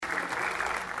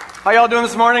How y'all doing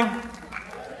this morning?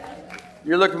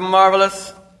 You're looking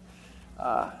marvelous.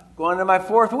 Going into my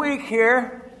 4th week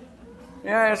here.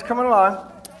 Yeah, it's coming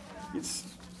along. You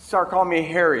start calling me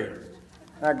Harry,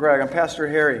 not Greg. I'm Pastor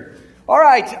Harry. All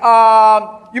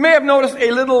right. You may have noticed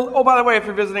a little. Oh, by the way, if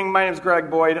you're visiting, my name is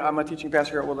Greg Boyd. I'm a teaching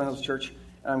pastor here at Woodland Hills Church,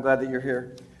 and I'm glad that you're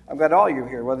here. I'm glad all of you are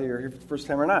here, whether you're here for the first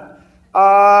time or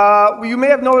not. You may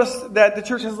have noticed that the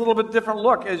church has a little bit different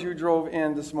look as you drove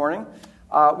in this morning.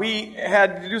 We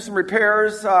had to do some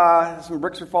repairs. Some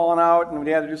bricks were falling out, and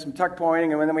we had to do some tuck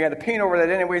pointing, and then we had to paint over that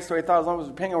anyway, so we thought as long as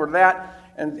we paint over that,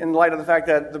 and in light of the fact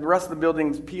that the rest of the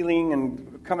building's peeling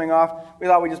and coming off, we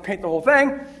thought we'd just paint the whole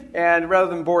thing, and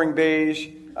rather than boring beige,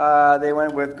 they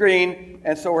went with green,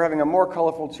 and so we're having a more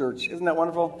colorful church. Isn't that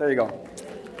wonderful? There you go.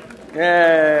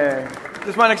 Yay.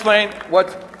 Just want to explain what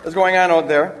is going on out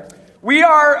there. We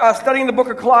are studying the book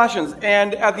of Colossians,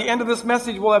 and at the end of this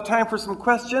message, we'll have time for some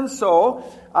questions. So,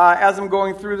 as I'm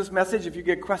going through this message, if you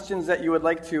get questions that you would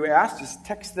like to ask, just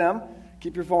text them.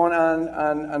 Keep your phone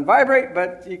on vibrate,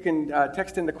 but you can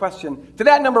text in the question to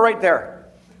that number right there.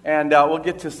 And we'll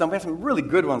get to some. We had some really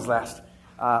good ones last.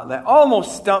 That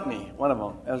almost stumped me, one of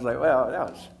them. I was like,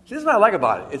 well, this is what I like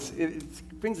about it.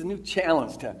 It brings a new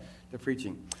challenge to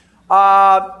preaching.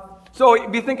 So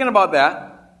be thinking about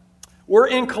that. We're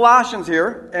in Colossians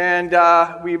here, and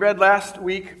we read last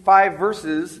week 5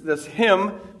 verses, this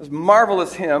hymn, this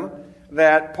marvelous hymn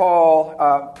that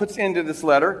Paul puts into this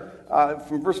letter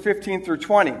from verse 15 through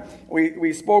 20.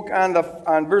 We spoke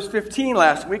on verse 15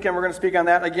 last week, and we're going to speak on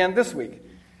that again this week.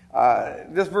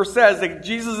 This verse says that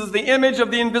Jesus is the image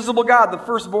of the invisible God, the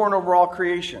firstborn over all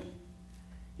creation.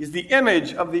 He's the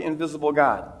image of the invisible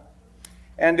God.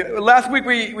 And last week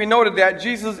we noted that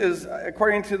Jesus is,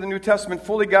 according to the New Testament,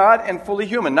 fully God and fully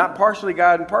human. Not partially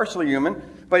God and partially human,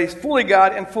 but he's fully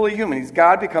God and fully human. He's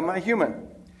God become a human.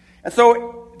 And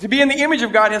so to be in the image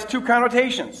of God has 2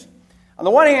 connotations. On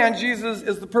the one hand, Jesus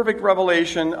is the perfect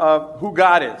revelation of who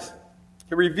God is.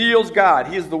 He reveals God.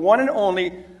 He is the one and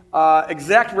only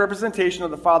exact representation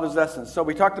of the Father's essence. So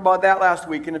we talked about that last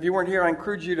week, and if you weren't here, I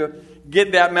encourage you to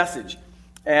get that message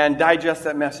and digest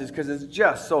that message, because it's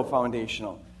just so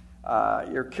foundational.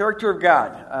 Your character of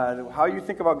God, how you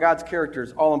think about God's character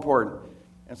is all important.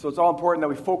 And so it's all important that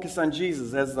we focus on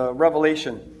Jesus as the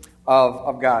revelation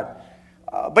of God.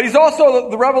 But he's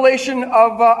also the revelation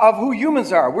of who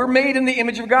humans are. We're made in the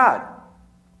image of God.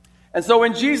 And so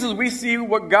in Jesus, we see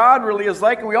what God really is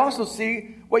like, and we also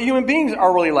see what human beings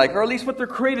are really like, or at least what they're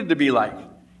created to be like.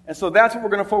 And so that's what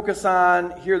we're going to focus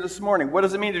on here this morning. What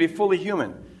does it mean to be fully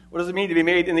human? What does it mean to be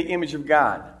made in the image of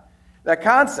God? That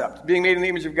concept, being made in the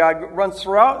image of God, runs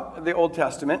throughout the Old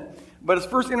Testament, but it's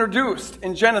first introduced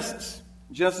in Genesis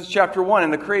chapter 1,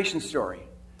 in the creation story,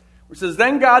 which says,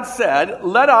 "Then God said,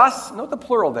 let us," note the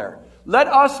plural there, "let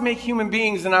us make human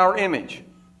beings in our image,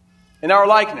 in our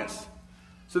likeness,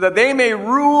 so that they may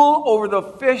rule over the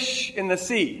fish in the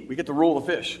sea." We get to rule the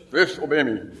fish. Fish, obey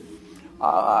me.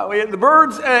 The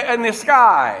birds in the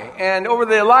sky, and over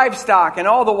the livestock and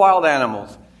all the wild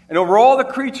animals, and over all the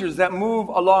creatures that move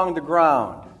along the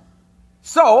ground.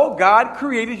 So, God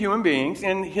created human beings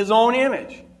in his own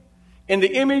image. In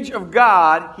the image of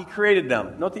God, he created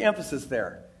them. Note the emphasis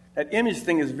there. That image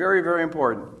thing is very, very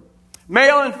important.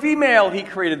 Male and female, he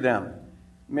created them.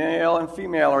 Male and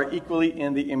female are equally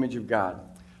in the image of God.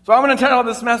 So I'm going to title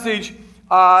this message,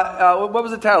 what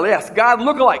was the title? Yes, God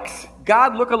lookalikes.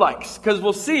 God lookalikes. Because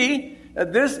we'll see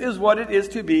that this is what it is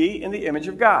to be in the image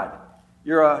of God.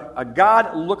 You're a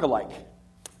God lookalike.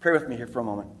 Pray with me here for a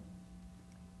moment.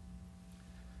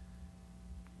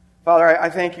 Father,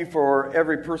 I thank you for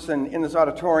every person in this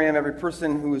auditorium, every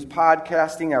person who is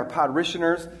podcasting, our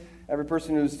podritioners, every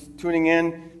person who's tuning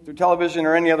in through television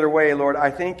or any other way, Lord. I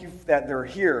thank you that they're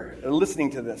here, they're listening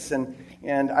to this.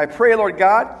 And I pray, Lord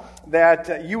God,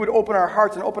 that you would open our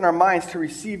hearts and open our minds to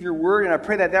receive your word. And I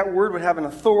pray that that word would have an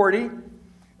authority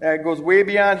that goes way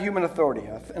beyond human authority,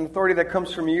 an authority that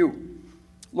comes from you.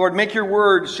 Lord, make your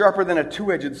word sharper than a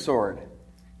 2-edged sword,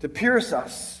 to pierce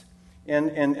us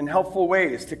in helpful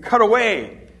ways, to cut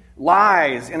away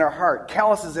lies in our heart,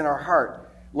 calluses in our heart,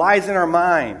 lies in our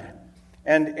mind,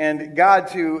 and God,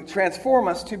 to transform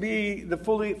us to be the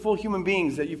full human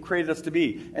beings that you've created us to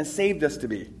be and saved us to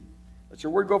be. Let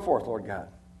your word go forth, Lord God,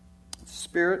 in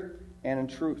spirit and in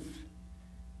truth.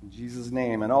 In Jesus'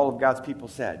 name, and all of God's people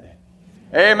said,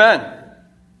 amen.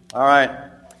 All right.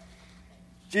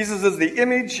 Jesus is the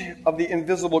image of the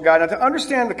invisible God. Now, to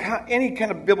understand any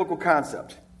kind of biblical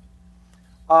concept,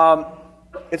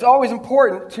 it's always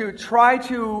important to try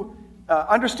to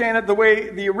understand it the way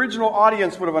the original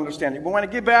audience would have understood it. We want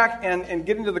to get back and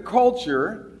get into the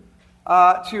culture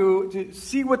to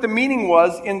see what the meaning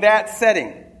was in that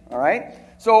setting. All right?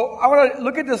 So I want to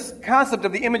look at this concept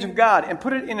of the image of God and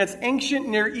put it in its ancient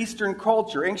Near Eastern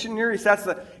culture. Ancient Near East, that's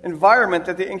the environment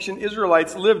that the ancient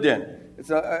Israelites lived in. It's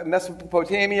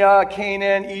Mesopotamia,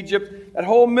 Canaan, Egypt, that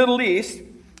whole Middle East.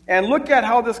 And look at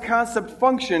how this concept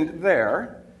functioned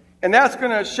there. And that's going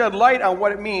to shed light on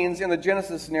what it means in the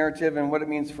Genesis narrative and what it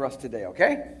means for us today,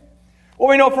 okay?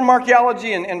 What we know from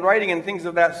archaeology and writing and things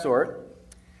of that sort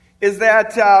is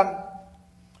that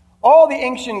all the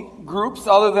ancient groups,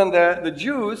 other than the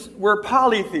Jews, were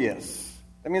polytheists.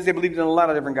 That means they believed in a lot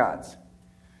of different gods.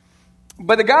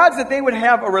 But the gods that they would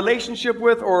have a relationship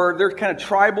with, or their kind of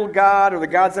tribal god, or the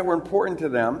gods that were important to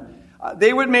them,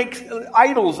 they would make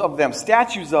idols of them,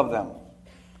 statues of them.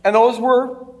 And those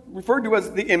were referred to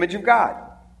as the image of God,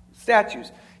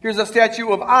 statues. Here's a statue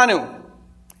of Anu.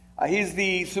 He's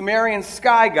the Sumerian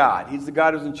sky god. He's the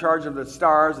god who's in charge of the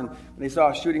stars. And when they saw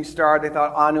a shooting star, they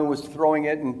thought Anu was throwing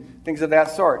it and things of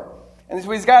that sort. And so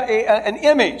he's got an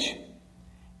image.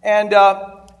 And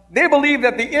they believed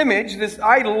that the image, this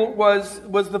idol,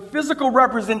 was the physical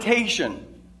representation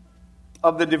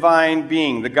of the divine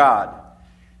being, the God.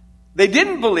 They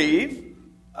didn't believe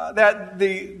that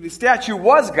the statue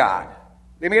was God.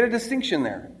 They made a distinction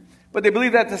there. But they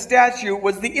believed that the statue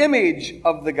was the image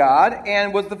of the God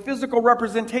and was the physical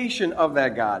representation of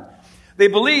that God. They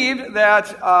believed that,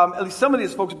 at least some of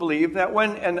these folks believed, that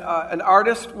when an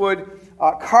artist would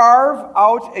carve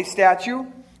out a statue,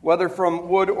 whether from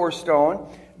wood or stone,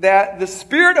 that the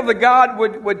spirit of the God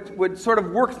would sort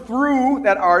of work through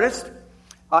that artist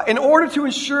in order to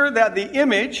ensure that the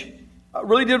image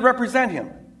really did represent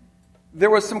him. There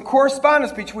was some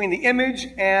correspondence between the image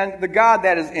and the God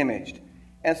that is imaged.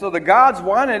 And so the gods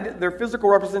wanted their physical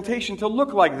representation to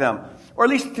look like them, or at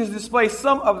least to display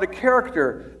some of the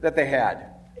character that they had.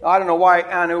 I don't know why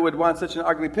Anu would want such an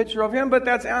ugly picture of him, but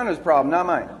that's Anu's problem, not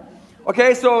mine.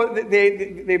 Okay, so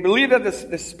they believed that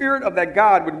the spirit of that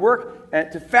God would work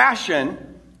to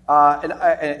fashion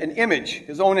an image,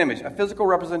 his own image, a physical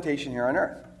representation here on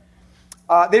earth.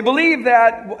 They believed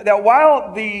that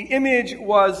while the image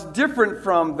was different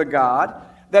from the God,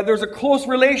 that there's a close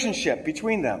relationship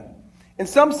between them. In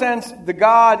some sense, the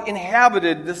God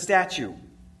inhabited the statue.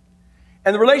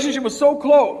 And the relationship was so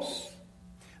close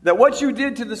that what you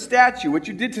did to the statue, what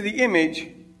you did to the image,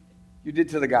 you did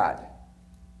to the God.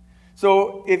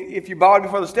 So if you bowed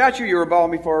before the statue, you were bowing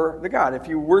before the God. If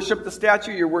you worship the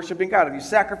statue, you're worshiping God. If you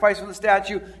sacrifice for the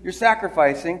statue, you're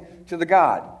sacrificing to the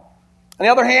God. On the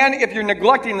other hand, if you're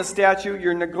neglecting the statue,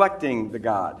 you're neglecting the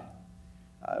God.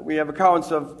 We have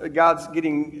accounts of gods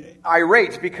getting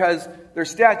irate because their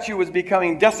statue was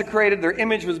becoming desecrated, their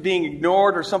image was being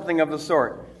ignored, or something of the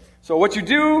sort. So what you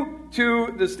do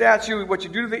to the statue, what you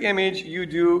do to the image, you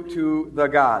do to the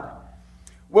God.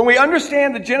 When we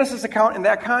understand the Genesis account in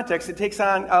that context, it takes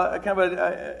on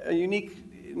a unique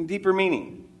and deeper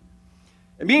meaning.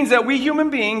 It means that we human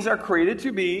beings are created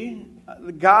to be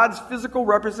God's physical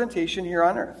representation here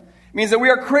on earth. It means that we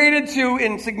are created to,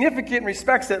 in significant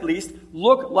respects at least,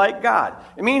 look like God.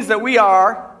 It means that we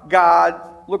are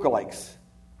God lookalikes.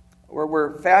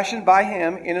 We're fashioned by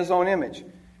Him in His own image.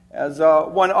 As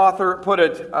one author put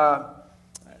it,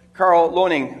 Carl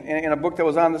Loening, in a book that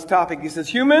was on this topic, he says,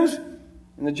 humans,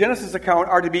 in the Genesis account,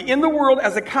 are to be in the world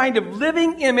as a kind of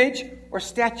living image or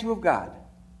statue of God.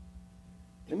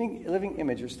 Living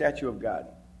image or statue of God.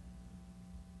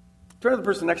 Turn to the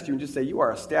person next to you and just say, you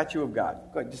are a statue of God.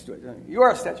 Go ahead, just do it. You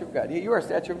are a statue of God. You are a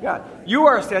statue of God. You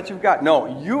are a statue of God.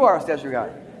 No, you are a statue of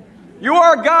God. You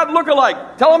are a God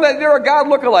lookalike. Tell them that they're a God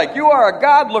lookalike. You are a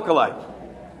God lookalike.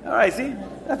 All right, see?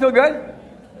 That feel good?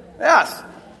 Yes.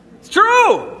 It's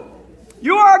true.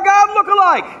 You are a God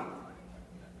lookalike.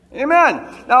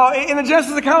 Amen. Now, in the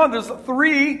Genesis account, there's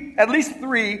at least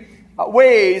three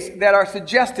ways that are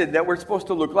suggested that we're supposed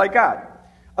to look like God.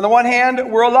 On the one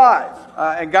hand, we're alive,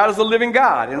 and God is a living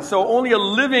God, and so only a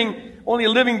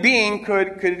living being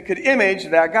could image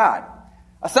that God.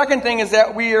 A second thing is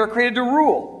that we are created to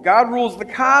rule. God rules the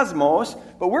cosmos,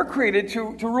 but we're created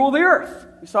to rule the earth.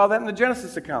 We saw that in the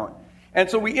Genesis account. And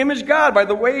so we image God by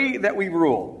the way that we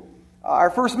rule.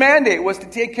 Our first mandate was to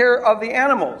take care of the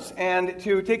animals and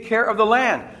to take care of the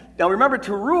land. Now remember,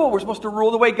 to rule, we're supposed to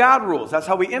rule the way God rules. That's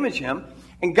how we image Him.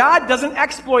 And God doesn't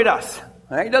exploit us.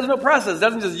 Right? He doesn't oppress us. He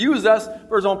doesn't just use us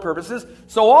for His own purposes.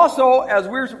 So also, as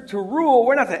we're to rule,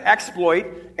 we're not to exploit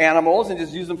animals and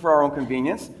just use them for our own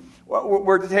convenience.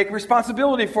 We're to take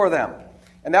responsibility for them.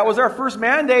 And that was our first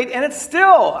mandate, and it's still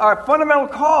our fundamental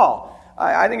call.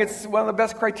 I think it's one of the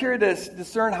best criteria to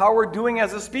discern how we're doing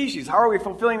as a species. How are we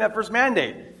fulfilling that first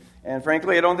mandate? And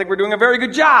frankly, I don't think we're doing a very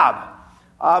good job.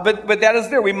 But that is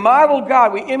there. We model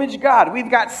God. We image God. We've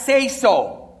got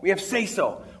say-so. We have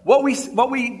say-so. What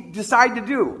we decide to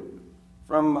do,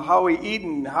 from how we eat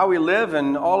and how we live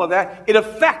and all of that, it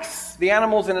affects the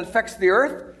animals and it affects the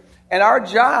earth. And our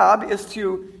job is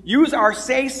to use our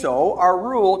say-so, our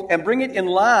rule, and bring it in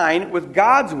line with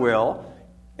God's will.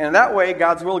 And that way,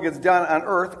 God's will gets done on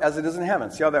earth as it is in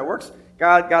heaven. See how that works?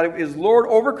 God is Lord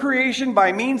over creation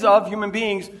by means of human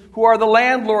beings who are the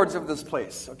landlords of this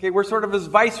place. Okay, we're sort of his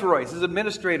viceroys, his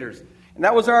administrators. And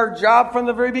that was our job from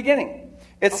the very beginning.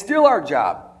 It's still our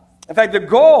job. In fact, the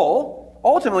goal,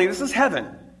 ultimately, this is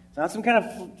heaven. It's not some kind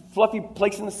of fluffy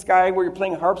place in the sky where you're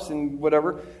playing harps and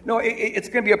whatever. No, it's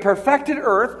going to be a perfected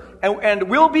earth, and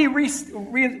will be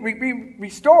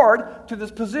restored to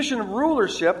this position of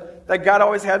rulership that God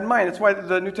always had in mind. That's why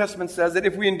the New Testament says that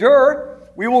if we endure,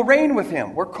 we will reign with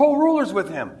him. We're co-rulers with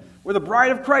him. We're the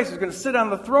bride of Christ who's going to sit on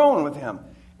the throne with him.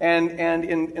 And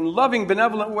in loving,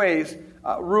 benevolent ways,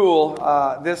 rule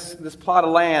this plot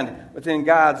of land within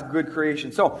God's good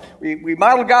creation. So we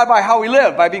model God by how we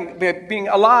live, by being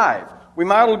alive. We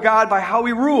model God by how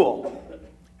we rule.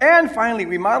 And finally,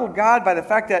 we model God by the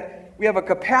fact that we have a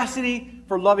capacity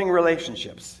for loving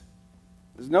relationships.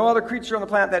 There's no other creature on the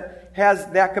planet that has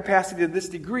that capacity to this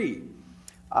degree.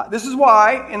 This is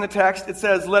why, in the text, it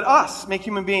says, let us make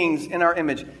human beings in our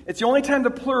image. It's the only time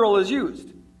the plural is used.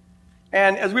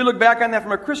 And as we look back on that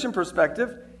from a Christian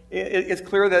perspective, it's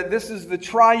clear that this is the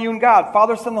triune God,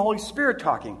 Father, Son, and the Holy Spirit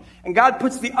talking. And God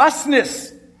puts the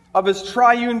usness of his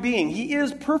triune being. He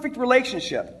is perfect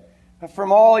relationship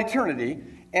from all eternity.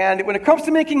 And when it comes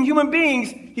to making human beings,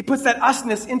 he puts that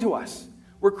usness into us.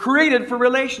 We're created for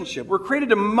relationship. We're created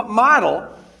to model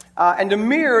and to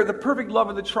mirror the perfect love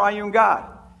of the triune God.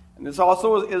 And this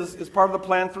also is part of the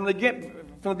plan from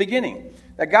the beginning.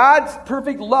 That God's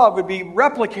perfect love would be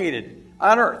replicated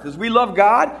on earth. As we love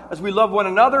God, as we love one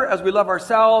another, as we love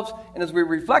ourselves, and as we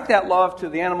reflect that love to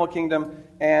the animal kingdom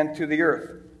and to the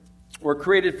earth. We're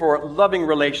created for loving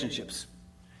relationships.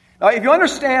 Now, if you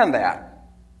understand that,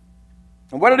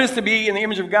 and what it is to be in the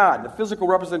image of God, the physical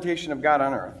representation of God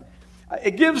on earth,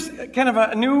 it gives kind of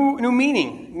a new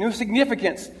meaning, new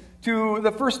significance to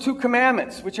the first two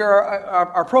commandments, which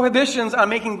are prohibitions on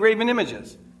making graven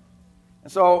images.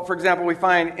 And so, for example, we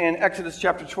find in Exodus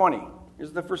chapter 20,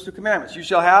 here's the first two commandments. You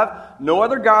shall have no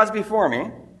other gods before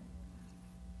me.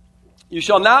 You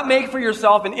shall not make for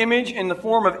yourself an image in the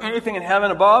form of anything in heaven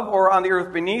above, or on the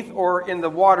earth beneath, or in the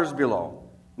waters below.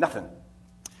 Nothing.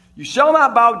 You shall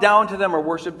not bow down to them or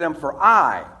worship them, for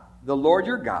I, the Lord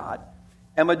your God,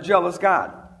 am a jealous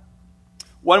God.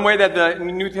 One way that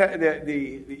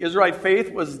the Israelite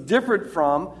faith was different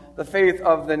from the faith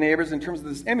of the neighbors in terms of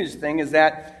this image thing is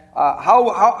that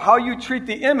how you treat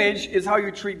the image is how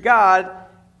you treat God,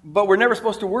 but we're never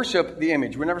supposed to worship the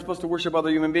image. We're never supposed to worship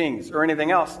other human beings or anything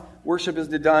else. Worship is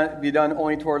to be done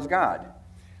only towards God.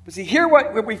 But see, here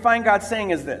what we find God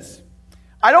saying is this.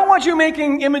 I don't want you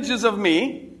making images of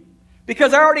me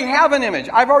because I already have an image.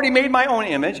 I've already made my own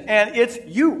image, and it's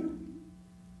you.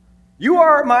 You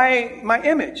are my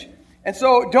image. And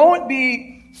so don't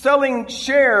be selling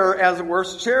shares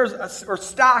or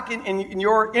stock in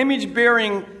your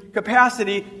image-bearing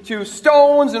capacity to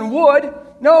stones and wood.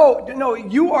 No,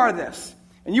 you are this.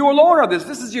 And you alone are this.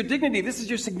 This is your dignity. This is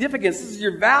your significance. This is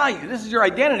your value. This is your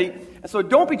identity. And so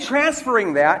don't be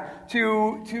transferring that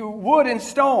to wood and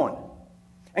stone.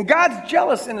 And God's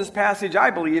jealous in this passage, I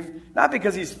believe, not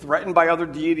because he's threatened by other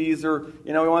deities or,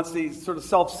 he wants to be sort of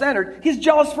self-centered. He's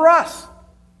jealous for us.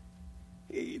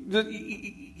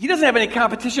 He doesn't have any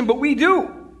competition, but we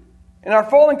do. In our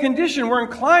fallen condition, we're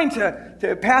inclined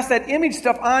to pass that image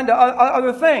stuff on to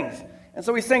other things. And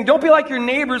so he's saying, don't be like your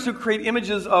neighbors who create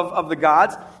images of the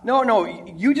gods. No,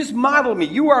 you just model me.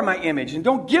 You are my image. And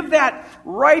don't give that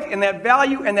right and that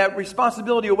value and that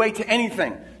responsibility away to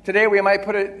anything. Today we might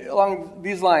put it along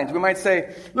these lines. We might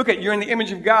say, look, you're in the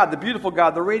image of God, the beautiful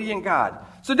God, the radiant God.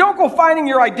 So don't go finding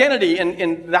your identity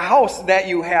in the house that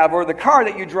you have or the car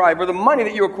that you drive or the money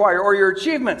that you acquire or your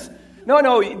achievements.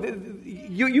 No,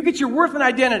 you get your worth and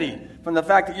identity from the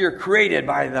fact that you're created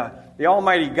by the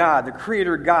Almighty God, the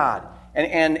Creator God.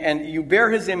 And you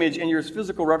bear his image and your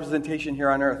physical representation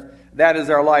here on earth. That is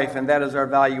our life, and that is our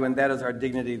value, and that is our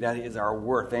dignity, that is our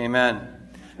worth. Amen.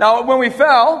 Now, when we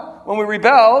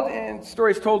rebelled, and the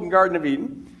story is told in Garden of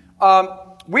Eden,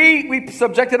 we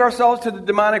subjected ourselves to the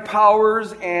demonic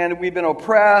powers, and we've been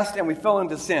oppressed, and we fell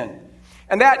into sin.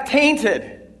 And that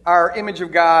tainted our image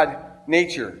of God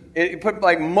nature. It put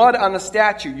like mud on the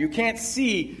statue. You can't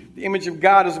see the image of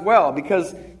God as well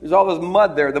because there's all this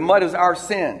mud there. The mud is our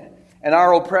sin and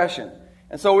our oppression.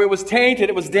 And so it was tainted,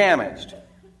 it was damaged.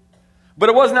 But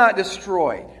it was not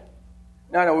destroyed.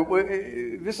 No,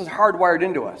 this is hardwired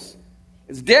into us.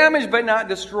 It's damaged but not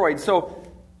destroyed. So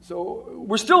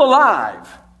we're still alive,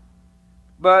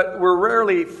 but we're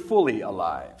rarely fully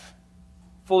alive.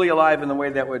 Fully alive in the way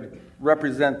that would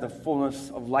represent the fullness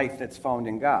of life that's found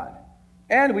in God.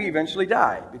 And we eventually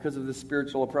die because of this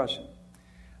spiritual oppression.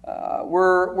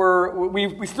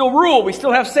 We still rule. We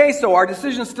still have say-so. Our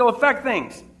decisions still affect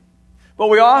things. But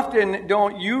we often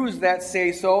don't use that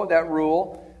say-so, that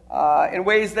rule, in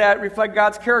ways that reflect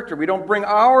God's character. We don't bring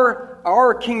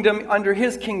our kingdom under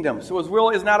His kingdom. So His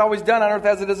will is not always done on earth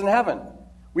as it is in heaven.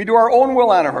 We do our own will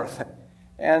on earth,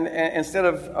 and instead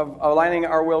of aligning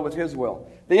our will with His will.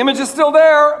 The image is still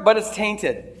there, but it's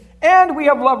tainted. And we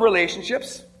have love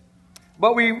relationships,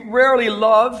 but we rarely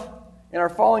love, in our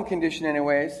fallen condition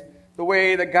anyways, the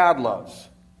way that God loves.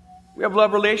 We have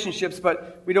love relationships,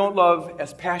 but we don't love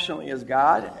as passionately as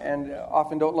God, and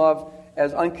often don't love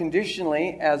as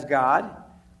unconditionally as God,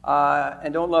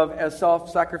 and don't love as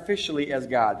self-sacrificially as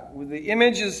God. The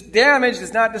image is damaged,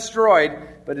 it's not destroyed,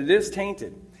 but it is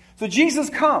tainted. So Jesus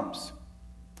comes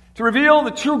to reveal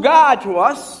the true God to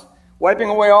us, wiping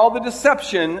away all the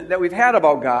deception that we've had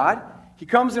about God. He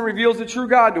comes and reveals the true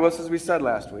God to us, as we said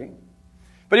last week.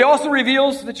 But He also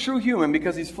reveals the true human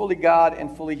because He's fully God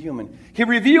and fully human. He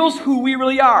reveals who we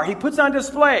really are. He puts on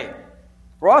display.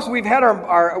 For us, we've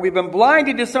been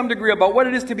blinded to some degree about what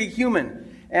it is to be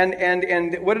human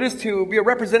and what it is to be a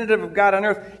representative of God on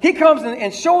earth. He comes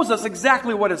and shows us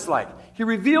exactly what it's like. He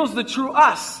reveals the true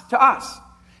us to us.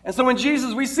 And so in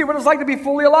Jesus, we see what it's like to be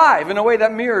fully alive in a way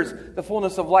that mirrors the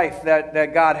fullness of life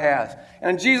that God has.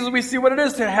 And in Jesus, we see what it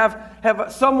is to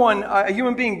have someone, a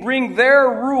human being, bring their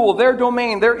rule, their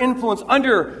domain, their influence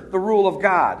under the rule of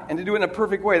God, and to do it in a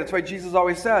perfect way. That's why Jesus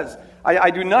always says, I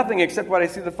do nothing except what I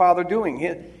see the Father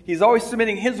doing. He's always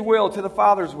submitting His will to the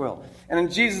Father's will. And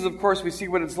in Jesus, of course, we see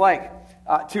what it's like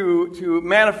to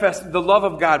manifest the love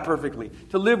of God perfectly,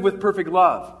 to live with perfect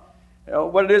love.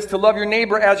 What it is to love your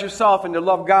neighbor as yourself and to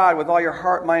love God with all your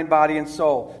heart, mind, body, and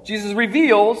soul. Jesus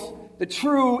reveals the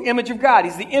true image of God.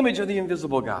 He's the image of the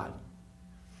invisible God.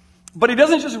 But He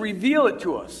doesn't just reveal it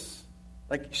to us,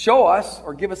 like show us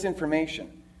or give us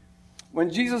information.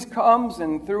 When Jesus comes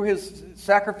and through His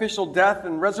sacrificial death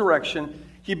and resurrection,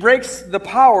 He breaks the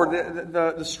power,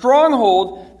 the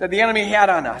stronghold that the enemy had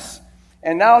on us.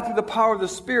 And now through the power of the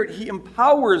Spirit, He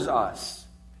empowers us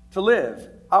to live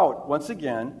out, once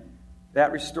again,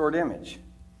 that restored image.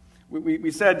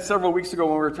 We said several weeks ago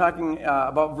when we were talking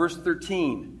about verse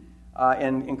 13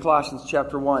 in Colossians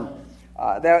chapter 1,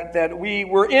 that we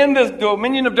were in the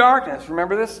dominion of darkness.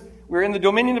 Remember this? We were in the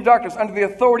dominion of darkness, under the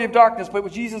authority of darkness, but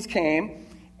when Jesus came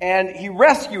and He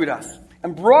rescued us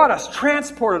and brought us,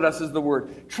 transported us is the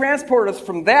word, transported us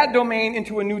from that domain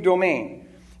into a new domain.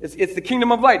 It's the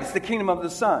kingdom of light. It's the kingdom of the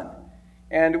Son.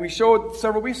 And we showed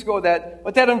several weeks ago that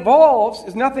what that involves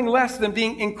is nothing less than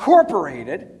being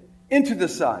incorporated into the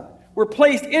Son. We're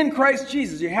placed in Christ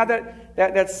Jesus. You have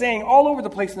that saying all over the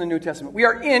place in the New Testament. We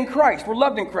are in Christ. We're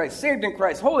loved in Christ, saved in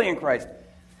Christ, holy in Christ.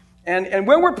 And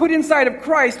when we're put inside of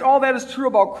Christ, all that is true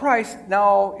about Christ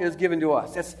now is given to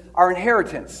us. That's our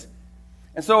inheritance.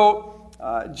 And so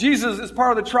Jesus is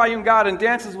part of the triune God and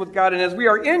dances with God. And as we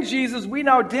are in Jesus, we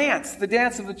now dance the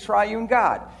dance of the triune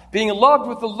God, being loved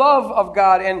with the love of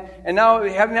God and now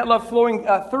having that love flowing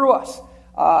through us.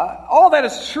 All that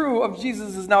is true of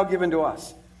Jesus is now given to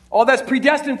us. All that's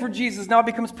predestined for Jesus now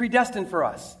becomes predestined for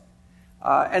us.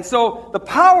 And so the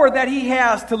power that He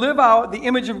has to live out the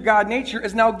image of God nature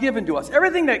is now given to us.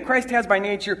 Everything that Christ has by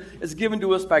nature is given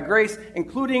to us by grace,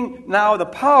 including now the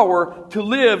power to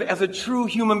live as a true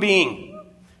human being.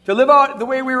 To live out the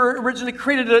way we were originally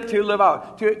created to live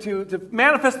out. To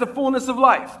manifest the fullness of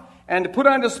life. And to put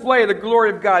on display the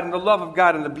glory of God and the love of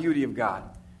God and the beauty of God.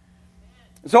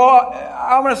 So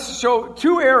I'm going to show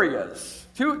two areas,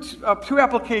 two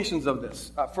applications of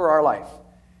this for our life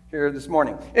here this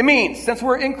morning. It means, since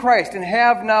we're in Christ and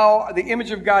have now the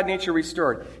image of God nature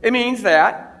restored, it means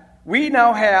that we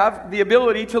now have the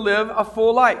ability to live a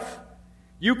full life.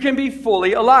 You can be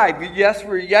fully alive. Yes,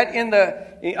 we're yet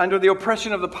under the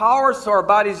oppression of the power, so our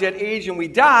bodies yet age and we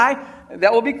die.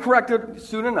 That will be corrected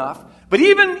soon enough. But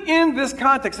even in this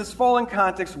context, this fallen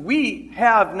context, we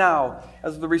have now,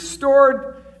 as the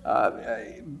restored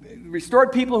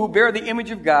people who bear the image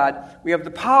of God, we have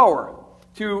the power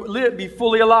to be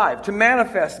fully alive, to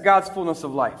manifest God's fullness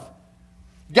of life.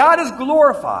 God is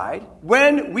glorified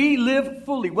when we live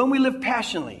fully, when we live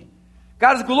passionately.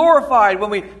 God is glorified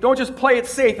when we don't just play it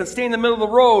safe and stay in the middle of the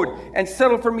road and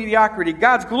settle for mediocrity.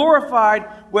 God's glorified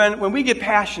when we get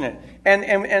passionate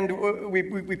and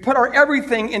we put our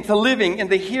everything into living in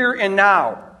the here and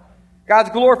now. God's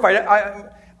glorified.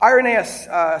 Irenaeus,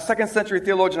 2nd century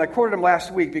theologian, I quoted him last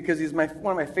week because he's one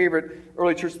of my favorite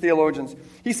early church theologians.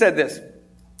 He said this: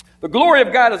 the glory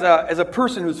of God is a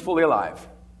person who's fully alive.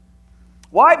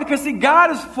 Why? Because, see,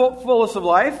 God is fullness of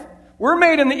life. We're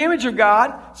made in the image of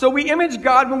God, so we image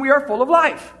God when we are full of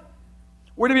life.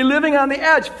 We're to be living on the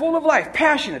edge, full of life,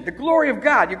 passionate, the glory of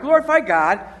God. You glorify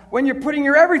God when you're putting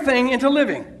your everything into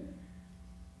living.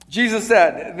 Jesus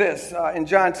said this in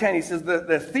John 10. He says,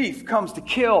 the thief comes to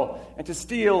kill and to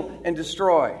steal and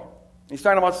destroy. He's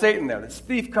talking about Satan there. The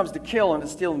thief comes to kill and to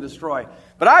steal and destroy.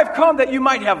 But I've come that you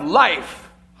might have life.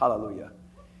 Hallelujah.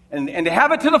 And to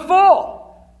have it to the full.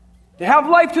 To have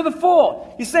life to the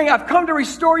full. He's saying, I've come to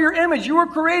restore your image. You were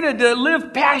created to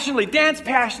live passionately, dance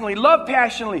passionately, love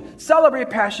passionately, celebrate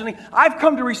passionately. I've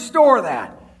come to restore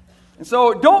that. And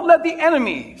so don't let the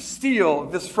enemy steal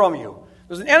this from you.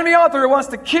 There's an enemy out there who wants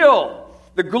to kill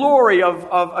the glory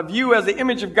of you as the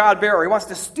image of God bearer. He wants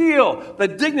to steal the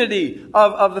dignity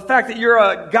of the fact that you're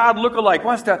a God lookalike.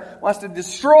 Wants to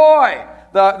destroy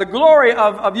the glory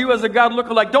of you as a God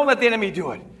lookalike. Don't let the enemy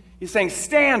do it. He's saying,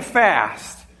 stand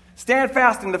fast. Stand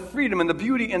fast in the freedom and the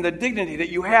beauty and the dignity that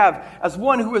you have as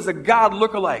one who is a God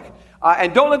lookalike.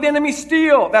 And don't let the enemy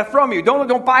steal that from you.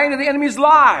 Don't buy into the enemy's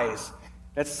lies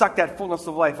that suck that fullness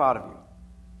of life out of you.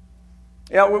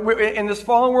 In this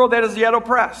fallen world that is yet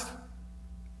oppressed,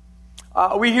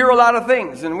 we hear a lot of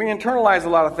things and we internalize a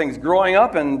lot of things growing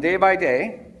up and day by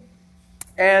day.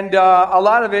 And a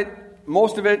lot of it,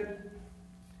 most of it,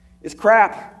 is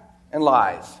crap and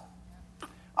lies.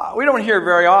 We don't hear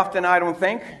very often, I don't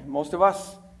think, most of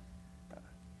us,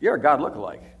 you're a God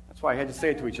lookalike. That's why I had to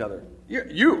say it to each other.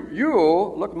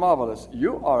 You look marvelous.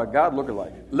 You are a God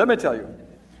lookalike. Let me tell you.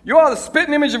 You are the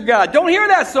spitting image of God. Don't hear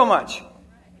that so much.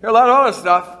 Hear a lot of other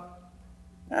stuff.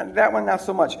 And that one, not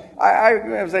so much.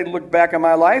 As I look back on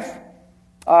my life,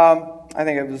 I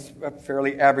think it was a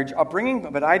fairly average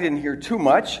upbringing, but I didn't hear too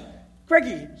much.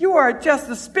 Greggy, you are just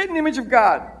the spitting image of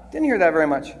God. Didn't hear that very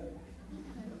much.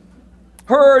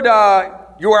 Heard,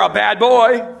 you are a bad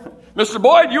boy. Mr.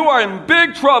 Boyd, you are in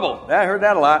big trouble. I heard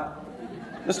that a lot.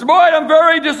 Mr. Boyd, I'm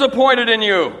very disappointed in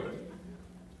you.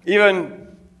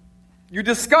 Even, you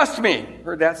disgust me.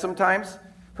 Heard that sometimes.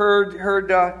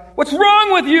 Heard, what's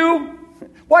wrong with you?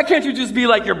 Why can't you just be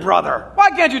like your brother? Why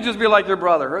can't you just be like your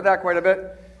brother? Heard that quite a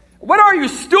bit. What are you,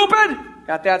 stupid?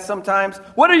 Got that sometimes.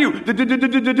 What are you,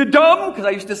 dumb? Because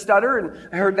I used to stutter,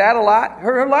 and I heard that a lot.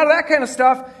 Heard a lot of that kind of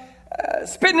stuff.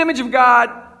 Spitting image of God,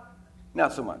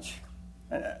 not so much.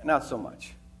 Not so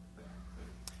much.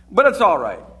 But it's all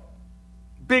right.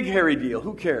 Big hairy deal.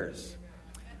 Who cares?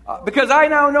 Because I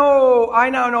now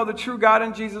know the true God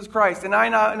in Jesus Christ, and I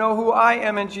now know who I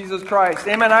am in Jesus Christ.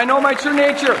 Amen. I know my true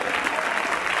nature.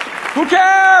 Who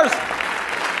cares?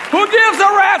 Who gives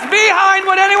a rat's behind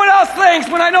what anyone else thinks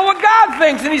when I know what God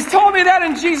thinks? And He's told me that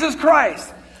in Jesus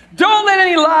Christ. Don't let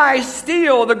any lie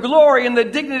steal the glory and the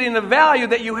dignity and the value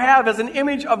that you have as an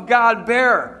image of God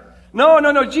bearer. No.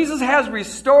 Jesus has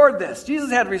restored this.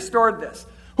 Jesus had restored this.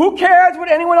 Who cares what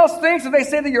anyone else thinks if they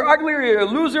say that you're ugly or you're a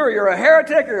loser or you're a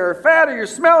heretic or you're fat or you're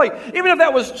smelly? Even if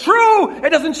that was true,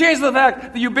 it doesn't change the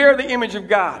fact that you bear the image of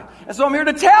God. And so I'm here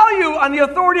to tell you, on the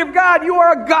authority of God, you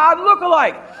are a God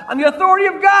lookalike. On the authority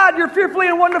of God, you're fearfully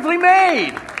and wonderfully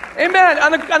made. Amen.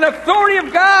 On the authority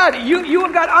of God, you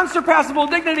have got unsurpassable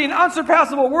dignity and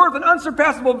unsurpassable worth and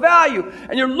unsurpassable value.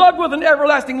 And you're loved with an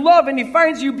everlasting love, and He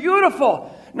finds you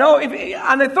beautiful. No,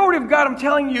 on the authority of God, I'm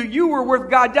telling you, you were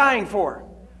worth God dying for.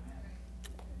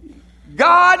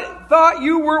 God thought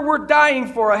you were worth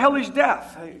dying for a hellish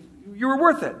death. You were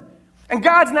worth it. And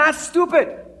God's not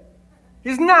stupid.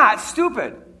 He's not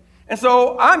stupid. And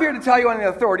so I'm here to tell you on the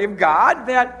authority of God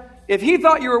that if He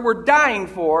thought you were worth dying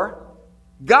for,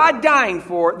 God dying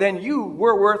for, then you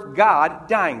were worth God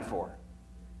dying for.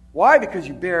 Why? Because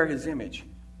you bear His image.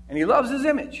 And He loves His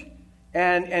image.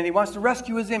 And He wants to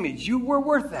rescue His image. You were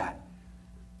worth that.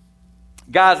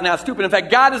 God's not stupid. In fact,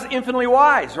 God is infinitely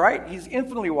wise, right? He's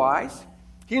infinitely wise.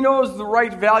 He knows the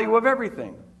right value of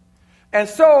everything. And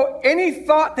so any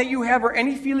thought that you have or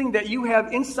any feeling that you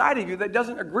have inside of you that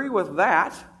doesn't agree with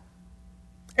that,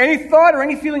 any thought or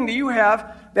any feeling that you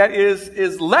have that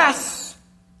is less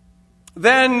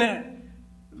than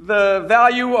the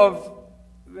value of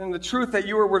and the truth that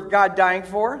you are worth God dying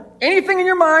for, anything in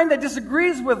your mind that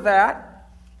disagrees with that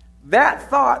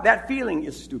thought, that feeling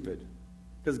is stupid.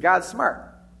 Because God's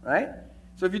smart, right?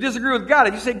 So if you disagree with God,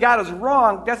 if you say God is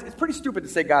wrong, it's pretty stupid to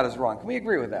say God is wrong. Can we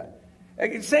agree with that?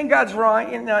 Saying God's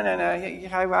wrong, no,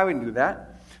 I wouldn't do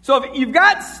that. So if you've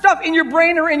got stuff in your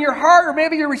brain or in your heart, or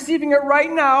maybe you're receiving it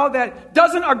right now that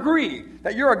doesn't agree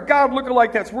that you're a God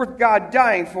lookalike that's worth God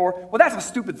dying for, well, that's a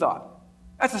stupid thought.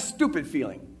 That's a stupid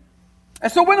feeling.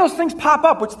 And so when those things pop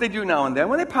up, which they do now and then,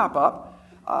 when they pop up,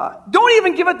 don't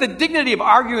even give it the dignity of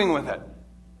arguing with it.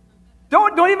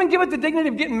 Don't even give it the dignity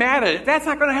of getting mad at it. That's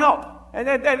not going to help.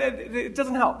 It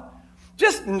doesn't help.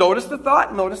 Just notice the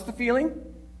thought, notice the feeling.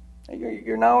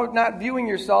 You're now not viewing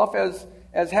yourself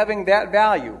as having that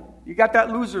value. You got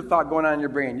that loser thought going on in your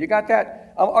brain. You got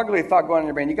that ugly thought going on in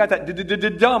your brain. You got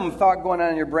that dumb thought going on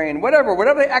in your brain. Whatever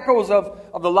the echoes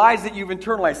of the lies that you've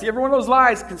internalized. See, every one of those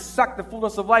lies can suck the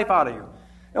fullness of life out of you.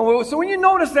 And so when you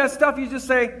notice that stuff, you just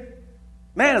say,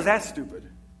 man, is that stupid?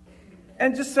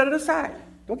 And just set it aside.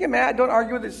 Don't get mad. Don't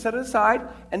argue with it. Set it aside.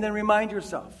 And then remind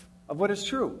yourself of what is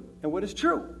true. And what is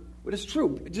true? What is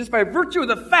true? Just by virtue of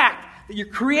the fact that you're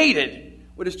created,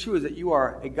 what is true is that you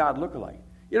are a God lookalike.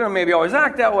 You don't maybe always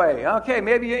act that way. Okay,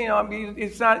 maybe,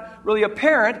 it's not really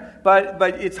apparent, but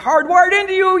it's hardwired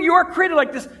into you. You are created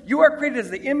like this. You are created as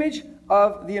the image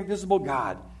of the invisible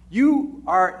God. You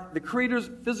are the Creator's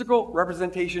physical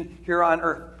representation here on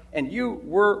earth. And you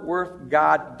were worth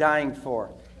God dying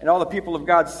for. And all the people of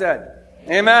God said,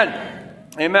 amen.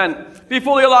 Amen. Be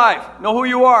fully alive. Know who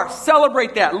you are.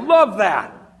 Celebrate that. Love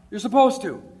that. You're supposed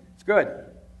to. It's good.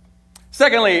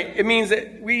 Secondly, it means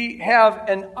that we have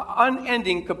an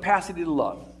unending capacity to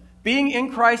love. Being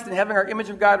in Christ and having our image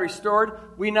of God restored,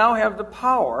 we now have the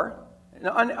power,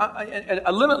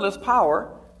 a limitless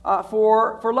power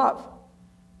for love.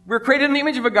 We're created in the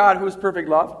image of a God who is perfect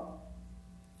love.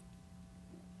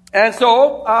 And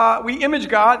so we image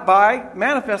God by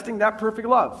manifesting that perfect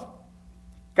love.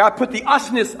 God put the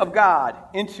usness of God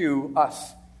into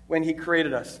us when He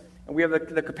created us. And we have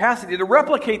the capacity to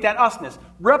replicate that usness,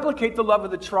 replicate the love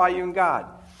of the triune God.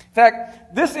 In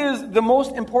fact, this is the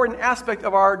most important aspect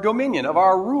of our dominion, of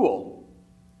our rule.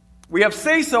 We have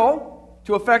say-so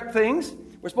to affect things.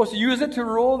 We're supposed to use it to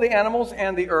rule the animals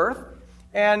and the earth.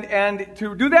 And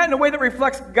to do that in a way that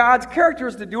reflects God's character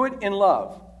is to do it in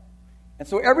love. And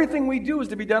so everything we do is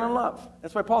to be done in love.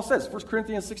 That's why Paul says, 1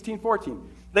 Corinthians 16:14,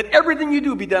 let everything you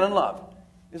do be done in love.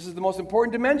 This is the most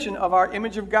important dimension of our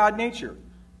image of God nature.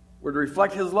 We're to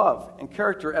reflect His love and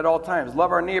character at all times.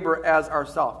 Love our neighbor as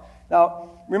ourselves. Now,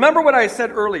 remember what I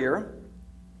said earlier,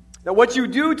 that what you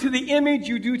do to the image,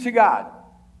 you do to God.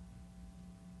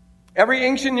 Every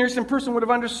ancient Near Eastern person would have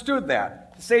understood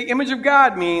that. To say image of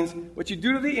God means what you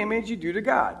do to the image, you do to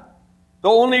God.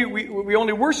 Though we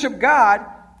only worship God,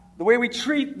 the way we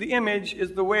treat the image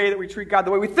is the way that we treat God.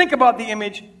 The way we think about the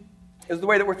image is the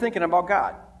way that we're thinking about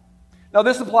God. Now,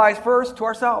 this applies first to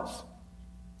ourselves.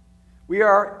 We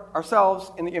are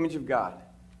ourselves in the image of God.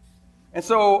 And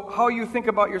so how you think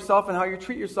about yourself and how you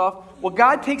treat yourself, well,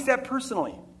 God takes that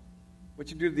personally. What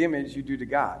you do to the image, you do to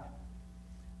God.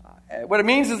 What it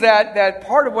means is that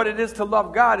part of what it is to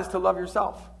love God is to love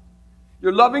yourself.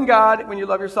 You're loving God when you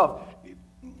love yourself.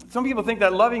 Some people think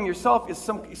that loving yourself is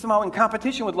somehow in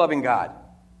competition with loving God.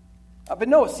 But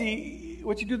no, see,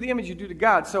 what you do to the image, you do to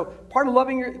God. So part of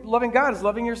loving God is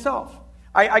loving yourself.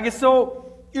 I get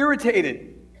so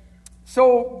irritated,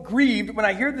 so grieved when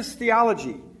I hear this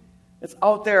theology that's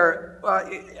out there.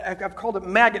 I've called it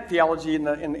maggot theology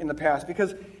in the past,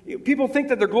 because people think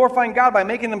that they're glorifying God by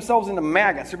making themselves into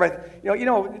maggots.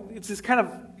 It's this kind of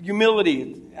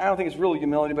humility. I don't think it's really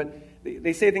humility, but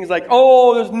they say things like,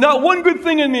 "Oh, there's not one good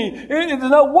thing in me. There's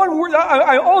not one word.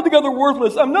 I'm altogether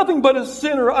worthless. I'm nothing but a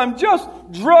sinner. I'm just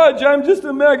drudge. I'm just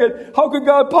a maggot. How could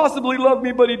God possibly love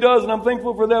me? But He does, and I'm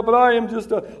thankful for that. But I am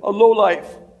just a lowlife."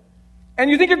 And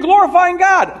you think you're glorifying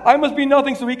God. I must be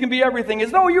nothing so He can be everything.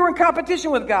 As though you're in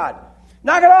competition with God.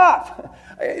 Knock it off.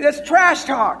 That's trash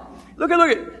talk. Look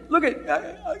at.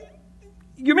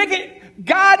 You make it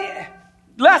God.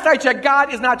 Last I checked,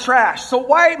 God is not trash. So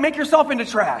why make yourself into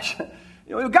trash?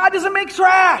 God doesn't make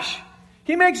trash.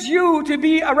 He makes you to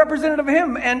be a representative of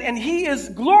Him. And He is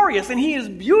glorious, and He is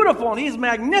beautiful, and He is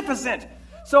magnificent.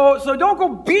 So don't go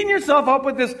beating yourself up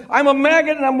with this, I'm a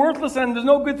maggot and I'm worthless and there's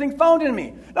no good thing found in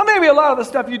me. Now maybe a lot of the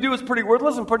stuff you do is pretty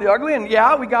worthless and pretty ugly, and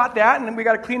yeah, we got that, and we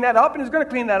got to clean that up, and He's going to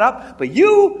clean that up. But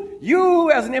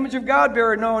you as an image of God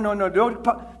bearer, no, don't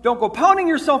go pounding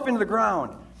yourself into the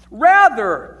ground.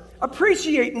 Rather,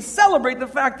 appreciate and celebrate the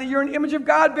fact that you're an image of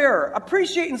God bearer.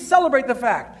 Appreciate and celebrate the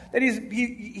fact that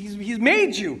He's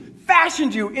made you,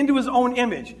 fashioned you into His own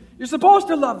image. You're supposed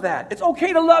to love that. It's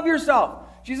okay to love yourself.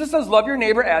 Jesus says, love your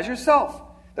neighbor as yourself.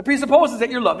 That presupposes that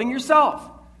you're loving yourself.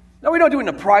 Now, we don't do it in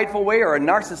a prideful way or a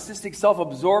narcissistic,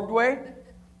 self-absorbed way.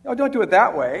 No, don't do it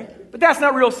that way. But that's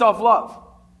not real self-love.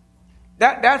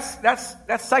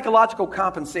 That's psychological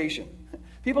compensation.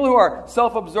 People who are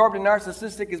self-absorbed and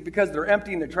narcissistic is because they're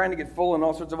empty and they're trying to get full and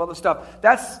all sorts of other stuff.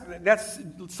 That's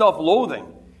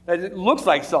self-loathing. It looks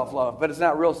like self-love, but it's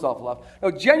not real self-love.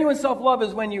 No, genuine self-love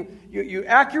is when you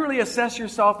accurately assess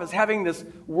yourself as having this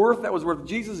worth that was worth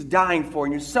Jesus dying for,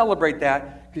 and you celebrate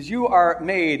that because you are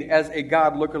made as a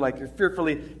God lookalike. You're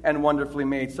fearfully and wonderfully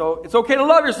made. So it's okay to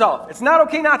love yourself. It's not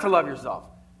okay not to love yourself.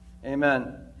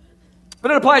 Amen.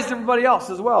 But it applies to everybody else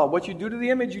as well. What you do to the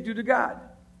image, you do to God.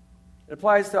 It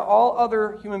applies to all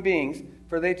other human beings,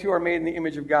 for they too are made in the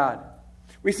image of God.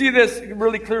 We see this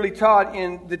really clearly taught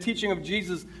in the teaching of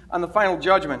Jesus on the final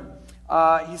judgment.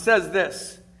 He says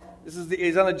this.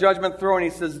 He's on the judgment throne.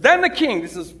 He says, then the king,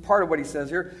 this is part of what he says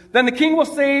here, then the king will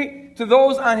say to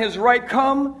those on his right,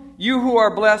 come, you who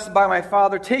are blessed by my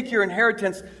Father, take your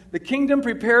inheritance, the kingdom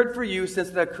prepared for you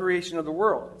since the creation of the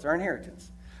world. It's our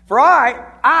inheritance. For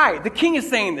I, the king is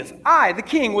saying this, I, the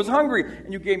king, was hungry,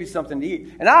 and you gave me something to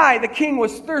eat. And I, the king,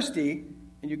 was thirsty,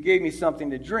 and you gave me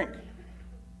something to drink.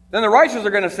 Then the righteous are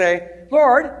going to say,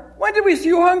 Lord, when did we see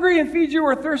you hungry and feed you,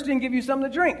 or thirsty and give you something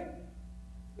to drink?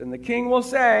 Then the king will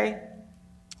say,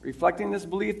 reflecting this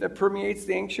belief that permeates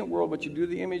the ancient world, what you do to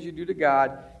the image, you do to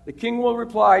God, the king will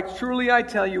reply, truly I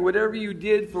tell you, whatever you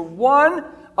did for one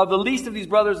of the least of these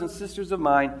brothers and sisters of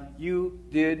mine, you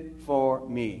did for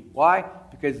me. Why?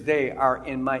 Because they are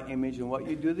in my image, and what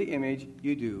you do to the image,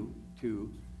 you do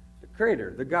to the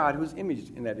Creator, the God who's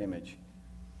imaged in that image.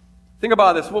 Think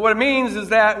about this. Well, what it means is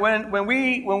that when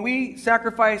we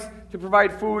sacrifice to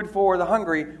provide food for the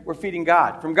hungry, we're feeding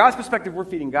God. From God's perspective, we're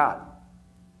feeding God.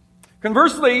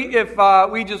 Conversely, if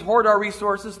we just hoard our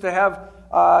resources to have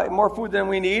more food than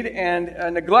we need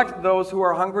and neglect those who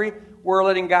are hungry, we're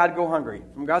letting God go hungry.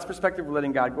 From God's perspective, we're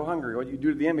letting God go hungry. What you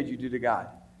do to the image, you do to God.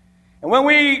 And when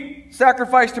we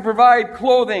sacrifice to provide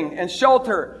clothing and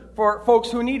shelter for folks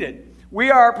who need it,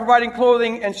 we are providing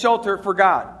clothing and shelter for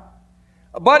God.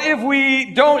 But if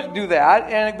we don't do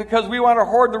that, and because we want to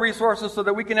hoard the resources so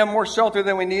that we can have more shelter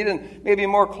than we need and maybe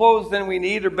more clothes than we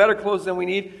need or better clothes than we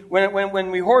need, when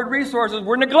we hoard resources,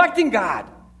 we're neglecting God.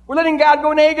 We're letting God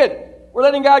go naked. We're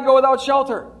letting God go without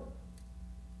shelter.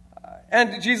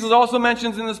 And Jesus also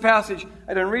mentions in this passage,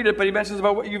 I didn't read it, but he mentions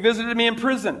about what you visited me in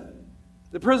prison,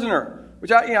 the prisoner,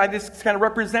 which this kind of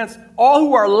represents all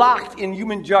who are locked in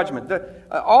human judgment,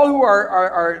 all who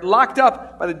are locked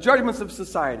up by the judgments of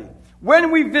society.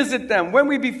 When we visit them, when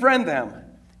we befriend them,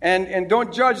 and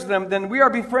don't judge them, then we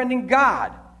are befriending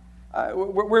God.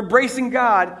 We're embracing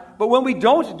God. But when we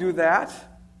don't do that,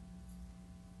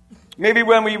 maybe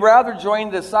when we rather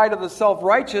join the side of the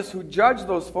self-righteous who judge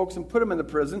those folks and put them in the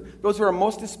prison, those who are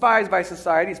most despised by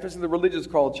society, especially the religious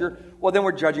culture, well, then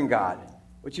we're judging God.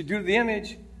 What you do to the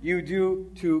image, you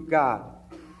do to God.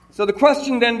 So the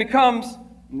question then becomes,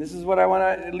 and this is what I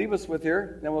want to leave us with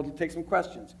here, then we'll take some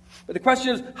questions. But the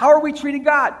question is, how are we treating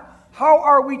God? How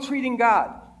are we treating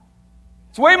God?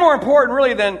 It's way more important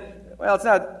really than, well, it's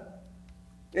not.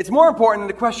 It's more important than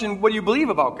the question, what do you believe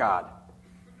about God?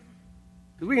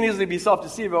 Because we can easily be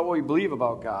self-deceived about what we believe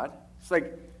about God. It's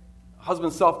like a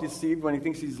husband self-deceived when he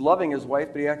thinks he's loving his wife,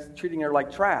 but he's treating her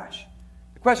like trash.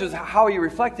 The question is, how are you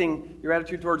reflecting your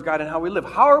attitude towards God and how we live?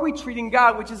 How are we treating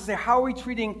God, which is to say, how are we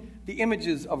treating the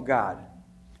images of God?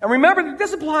 And remember that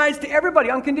this applies to everybody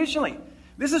unconditionally.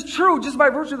 This is true just by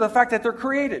virtue of the fact that they're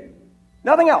created.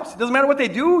 Nothing else. It doesn't matter what they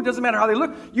do. It doesn't matter how they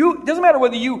look. It doesn't matter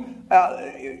whether you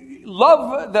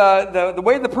love the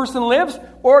way the person lives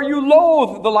or you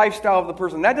loathe the lifestyle of the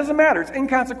person. That doesn't matter. It's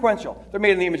inconsequential. They're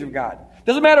made in the image of God. It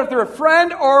doesn't matter if they're a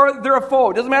friend or they're a foe.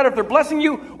 It doesn't matter if they're blessing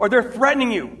you or they're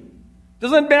threatening you. It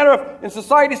doesn't matter if, in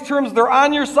society's terms, they're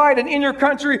on your side and in your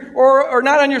country or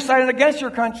not on your side and against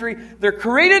your country. They're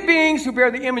created beings who bear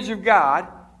the image of God.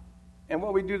 And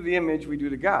what we do to the image, we do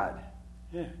to God.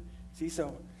 Yeah. See,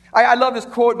 so I love this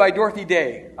quote by Dorothy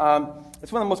Day.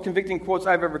 It's one of the most convicting quotes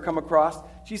I've ever come across.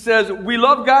 She says, we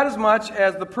love God as much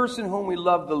as the person whom we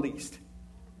love the least.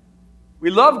 We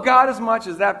love God as much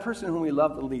as that person whom we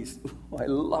love the least. I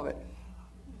love it.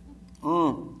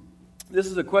 This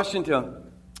is a question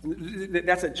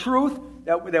that's a truth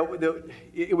that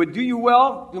it would do you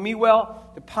well, do me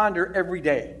well, to ponder every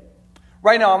day.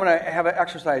 Right now, I'm going to have an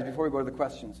exercise before we go to the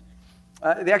questions.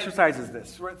 The exercise is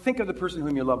this. Think of the person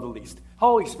whom you love the least.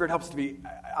 Holy Spirit helps to be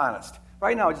honest.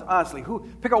 Right now, just honestly,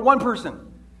 pick out one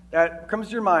person that comes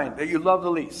to your mind that you love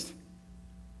the least.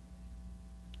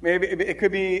 Maybe it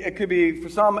could be for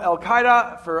some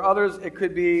Al-Qaeda, for others it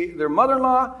could be their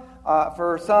mother-in-law,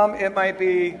 for some it might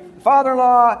be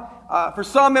father-in-law, for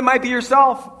some it might be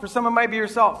yourself,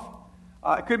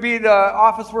 it could be the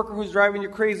office worker who's driving you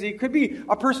crazy, it could be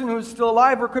a person who's still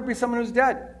alive, or it could be someone who's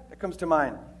dead that comes to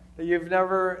mind. That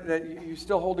you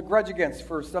still hold a grudge against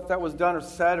for stuff that was done or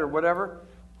said or whatever.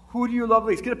 Who do you love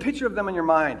least? Get a picture of them in your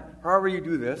mind, however you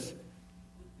do this.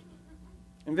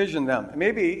 Envision them. And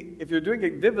maybe if you're doing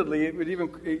it vividly,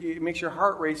 it makes your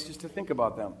heart race just to think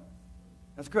about them.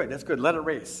 That's good. That's good. Let it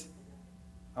race.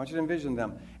 I want you to envision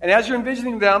them. And as you're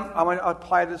envisioning them, I want to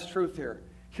apply this truth here.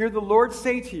 Hear the Lord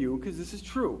say to you, because this is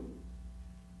true,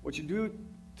 what you do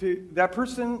to that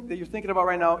person that you're thinking about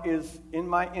right now is in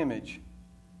my image.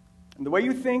 And the way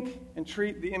you think and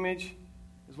treat the image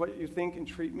is what you think and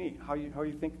treat me, how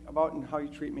you think about and how you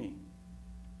treat me.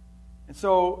 And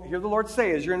so, hear the Lord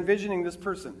say, as you're envisioning this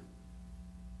person,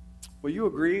 will you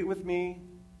agree with me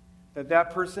that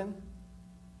that person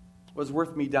was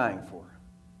worth me dying for?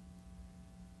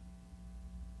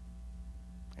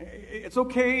 It's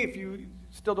okay if you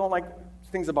still don't like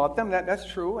things about them. That's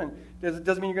true, and it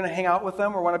doesn't mean you're going to hang out with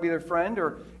them or want to be their friend.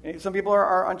 Or some people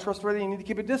are untrustworthy and you need to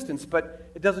keep a distance, but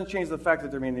it doesn't change the fact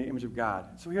that they're made in the image of God.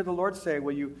 So hear the Lord say,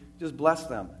 will you just bless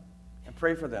them and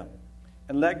pray for them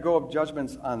and let go of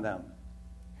judgments on them?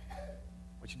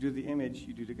 What you do to the image,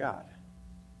 you do to God.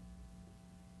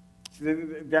 See,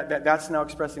 that's now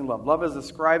expressing love. Love is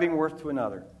ascribing worth to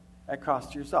another at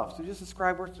cost to yourself. So just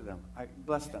ascribe worth to them. I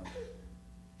bless them.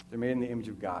 They're made in the image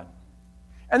of God.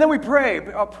 And then we pray.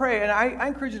 I'll pray, and I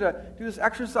encourage you to do this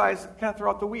exercise kind of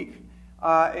throughout the week.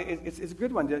 It's a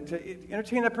good one to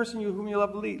entertain that person whom you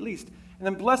love least, and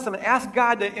then bless them and ask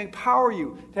God to empower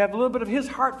you to have a little bit of His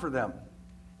heart for them,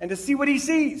 and to see what He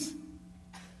sees,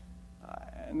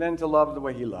 and then to love the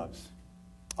way He loves.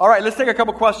 All right, let's take a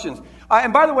couple questions.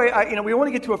 And by the way, we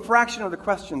only get to a fraction of the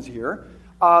questions here,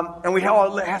 and we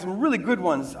had some really good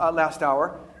ones last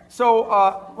hour. So,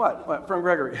 what? From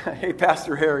Gregory. Hey,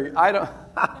 Pastor Harry,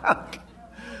 I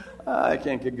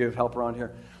can't get good help around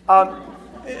here.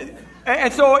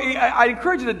 And so I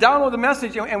encourage you to download the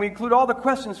message, and we include all the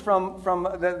questions from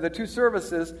the two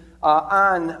services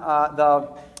on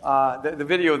the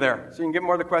video there. So you can get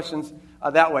more of the questions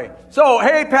that way. So,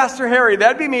 hey, Pastor Harry,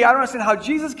 that'd be me. I don't understand how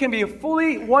Jesus can be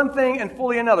fully one thing and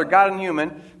fully another, God and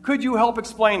human. Could you help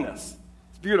explain this?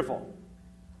 It's beautiful.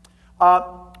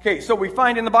 Okay, so we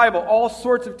find in the Bible all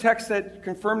sorts of texts that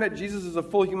confirm that Jesus is a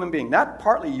full human being. Not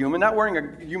partly human, not wearing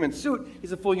a human suit.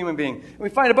 He's a full human being. And we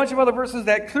find a bunch of other verses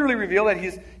that clearly reveal that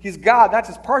he's God, not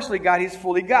just partially God, he's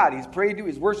fully God. He's prayed to,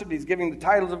 he's worshipped, he's giving the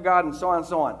titles of God, and so on and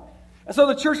so on. And so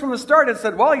the church from the start had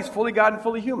said, well, he's fully God and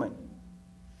fully human.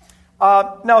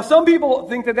 Now, some people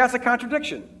think that that's a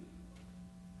contradiction.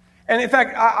 And in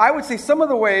fact, I would say some of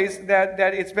the ways that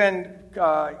it's been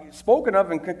spoken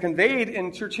of and conveyed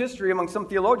in church history among some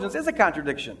theologians is a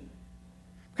contradiction.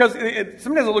 Because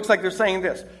sometimes it looks like they're saying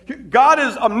this. God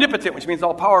is omnipotent, which means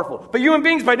all-powerful. But human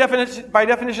beings, by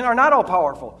definition, are not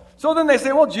all-powerful. So then they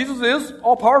say, well, Jesus is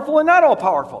all-powerful and not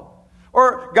all-powerful.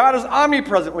 Or God is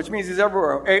omnipresent, which means he's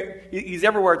everywhere. He's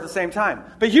everywhere at the same time.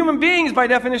 But human beings, by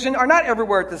definition, are not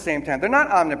everywhere at the same time. They're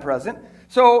not omnipresent.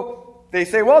 So they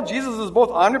say, well, Jesus is both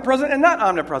omnipresent and not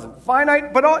omnipresent.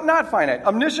 Finite, but not finite.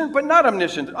 Omniscient, but not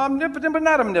omniscient. Omnipotent, but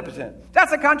not omnipotent.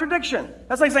 That's a contradiction.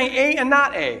 That's like saying A and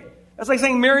not A. That's like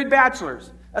saying married bachelors.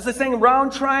 That's like saying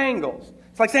round triangles.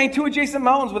 It's like saying two adjacent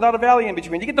mountains without a valley in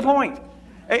between. You get the point.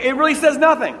 It really says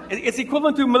nothing. It's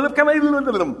equivalent to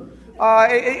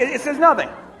it says nothing.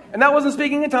 And that wasn't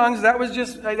speaking in tongues. That was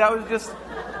just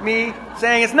me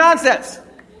saying it's nonsense.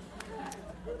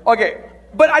 Okay.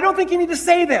 But I don't think you need to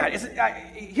say that.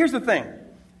 Here's the thing.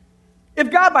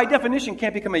 If God by definition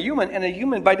can't become a human, and a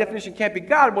human by definition can't be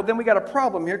God, well, then we got a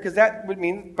problem here, because that would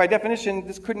mean, by definition,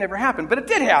 this could never happen. But it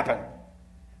did happen.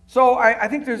 So I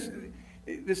think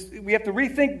we have to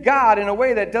rethink God in a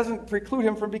way that doesn't preclude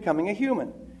him from becoming a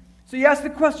human. So you ask the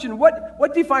question,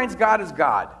 what defines God as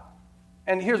God?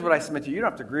 And here's what I submit to you. You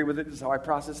don't have to agree with it. This is how I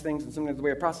process things, and sometimes the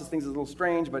way I process things is a little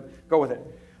strange, but go with it.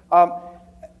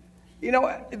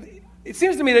 It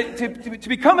seems to me that to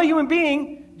become a human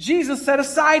being, Jesus set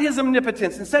aside his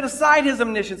omnipotence and set aside his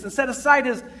omniscience and set aside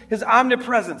his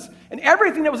omnipresence and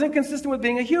everything that was inconsistent with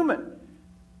being a human.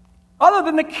 Other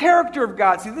than the character of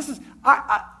God. See, this is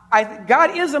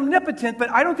God is omnipotent, but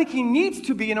I don't think he needs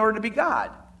to be in order to be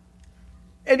God.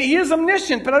 And he is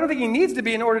omniscient, but I don't think he needs to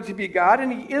be in order to be God.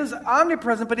 And he is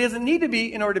omnipresent, but he doesn't need to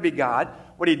be in order to be God.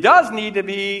 What he does need to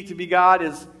be God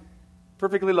is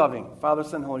perfectly loving, Father,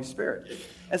 Son, Holy Spirit.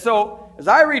 And so, as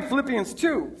I read Philippians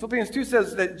 2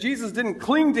 says that Jesus didn't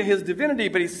cling to his divinity,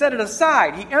 but he set it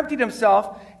aside. He emptied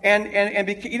himself, and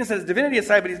he didn't set his divinity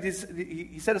aside, but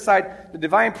he set aside the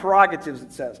divine prerogatives,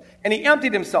 it says. And he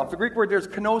emptied himself. The Greek word there is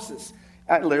kenosis.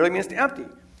 It literally means to empty.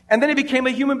 And then he became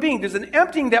a human being. There's an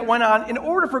emptying that went on in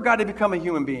order for God to become a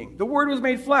human being. The Word was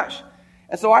made flesh.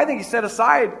 And so I think he set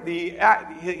aside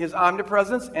his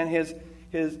omnipresence and his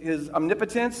his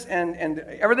omnipotence and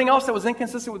everything else that was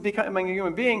inconsistent with becoming a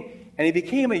human being, and he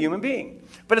became a human being.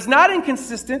 But it's not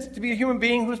inconsistent to be a human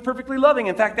being who's perfectly loving.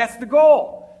 In fact, that's the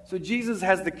goal. So Jesus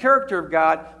has the character of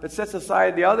God, but sets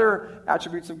aside the other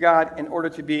attributes of God in order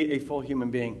to be a full human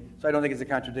being. So I don't think it's a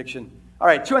contradiction. All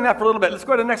right, chew on that for a little bit. Let's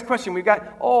go to the next question. We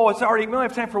only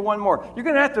have time for one more. You're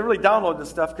going to have to really download this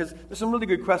stuff because there's some really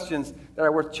good questions that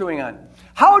are worth chewing on.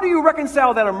 How do you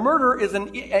reconcile that a murderer is an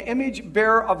image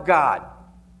bearer of God?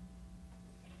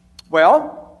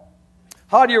 Well,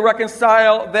 how do you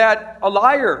reconcile that a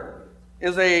liar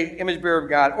is an image bearer of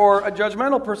God, or a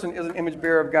judgmental person is an image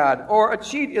bearer of God, or a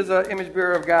cheat is an image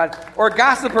bearer of God, or a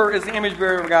gossiper is an image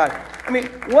bearer of God? I mean,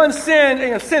 one sin,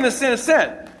 sin is sin is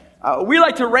sin. We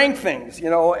like to rank things,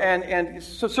 and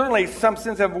so certainly some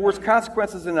sins have worse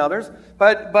consequences than others,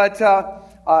 but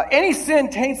any sin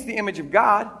taints the image of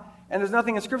God, and there's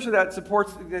nothing in Scripture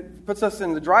that puts us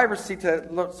in the driver's seat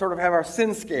to sort of have our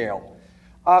sin scale.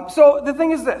 So the thing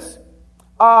is this.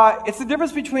 It's the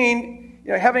difference between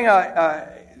having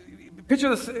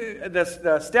picture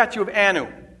the statue of Anu.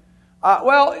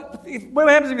 What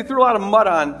happens if you threw a lot of mud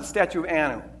on the statue of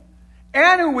Anu?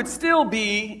 Anu would still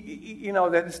be,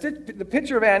 the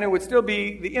picture of Anu would still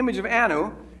be the image of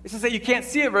Anu. It's just that you can't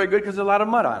see it very good because there's a lot of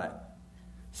mud on it.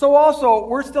 So also,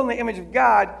 we're still in the image of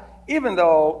God, even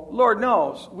though, Lord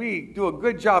knows, we do a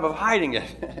good job of hiding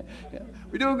it.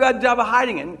 We do a good job of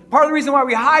hiding it. And part of the reason why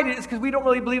we hide it is because we don't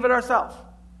really believe it ourselves.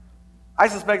 I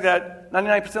suspect that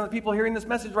 99% of the people hearing this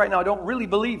message right now don't really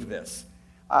believe this.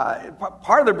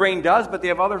 Part of their brain does, but they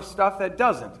have other stuff that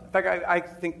doesn't. In fact, I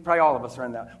think probably all of us are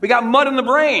in that. We got mud in the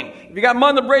brain. If you got mud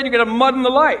in the brain, you got mud in the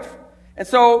life. And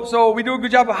so we do a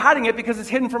good job of hiding it because it's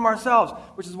hidden from ourselves,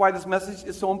 which is why this message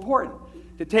is so important.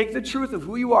 To take the truth of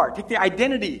who you are, take the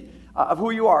identity of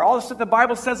who you are, all the stuff the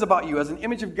Bible says about you as an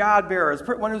image of God bearer, as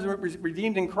one who's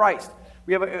redeemed in Christ.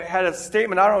 We had a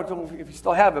statement, I don't know if you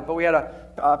still have it, but we had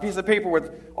a piece of paper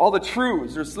with all the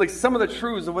truths. There's like some of the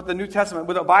truths of what the New Testament,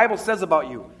 what the Bible says about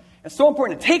you. It's so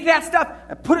important to take that stuff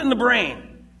and put it in the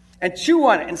brain and chew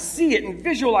on it and see it and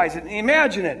visualize it and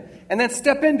imagine it and then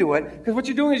step into it. Because what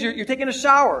you're doing is you're taking a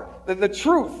shower. The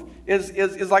truth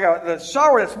is like the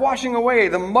shower that's washing away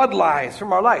the mud lies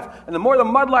from our life. And the more the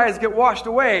mud lies get washed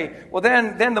away, well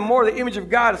then the more the image of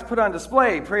God is put on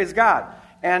display. Praise God.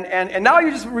 And now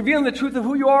you're just revealing the truth of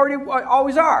who you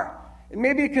always are. It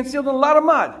may be concealed in a lot of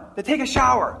mud. To take a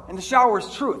shower, and the shower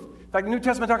is truth. In fact, the New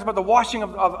Testament talks about the washing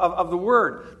of the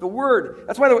Word. The Word.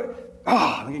 That's why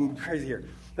I'm getting crazy here.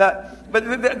 But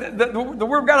the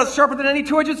Word of God is sharper than any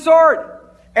two-edged sword.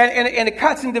 And it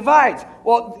cuts and divides.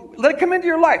 Well, let it come into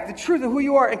your life, the truth of who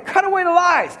you are, and cut away the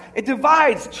lies. It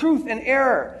divides truth and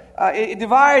error. It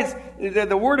divides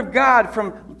the Word of God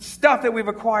from stuff that we've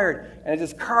acquired, and it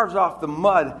just carves off the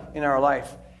mud in our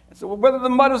life. And so whether the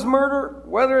mud is murder,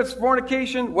 whether it's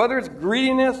fornication, whether it's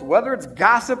greediness, whether it's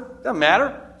gossip, doesn't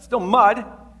matter. It's still mud.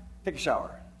 Take a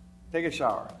shower. Take a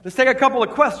shower. Let's take a couple of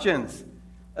questions.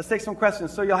 Let's take some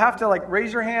questions. So you'll have to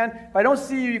raise your hand. If I don't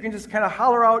see you, you can just kind of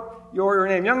holler out your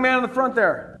name. Young man in the front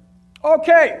there.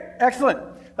 Okay, excellent.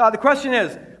 The question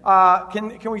is,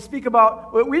 can we speak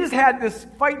about... We just had this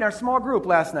fight in our small group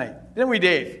last night. Didn't we,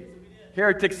 Dave?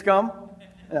 Heretic scum.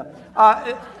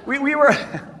 Yeah. We were...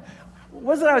 What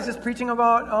was it I was just preaching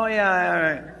about? Oh, yeah,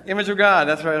 right. Image of God.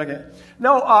 That's right, okay.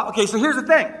 No, okay, so here's the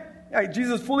thing.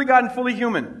 Jesus is fully God and fully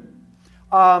human.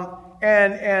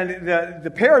 And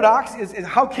the paradox is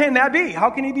how can that be? How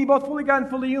can he be both fully God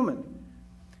and fully human?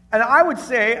 And I would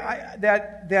say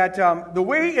that the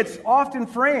way it's often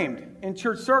framed in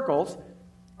church circles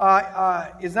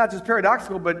is not just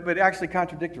paradoxical, but actually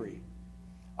contradictory.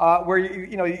 Where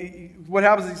what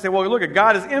happens is you say, well, look,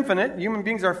 God is infinite, human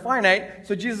beings are finite,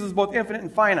 so Jesus is both infinite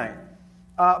and finite.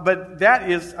 But that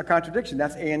is a contradiction.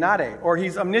 That's A and not A. Or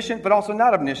he's omniscient but also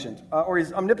not omniscient. Or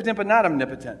he's omnipotent but not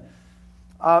omnipotent.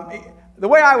 The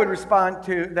way I would respond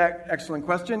to that excellent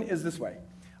question is this way.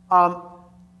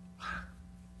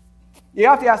 You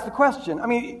have to ask the question. I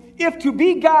mean, if to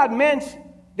be God meant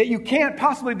that you can't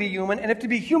possibly be human, and if to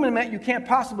be human meant you can't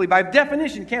possibly, by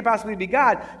definition, can't possibly be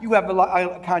God, you have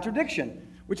a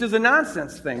contradiction, which is a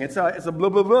nonsense thing. It's a blah,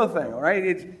 blah, blah thing, all right?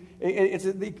 It's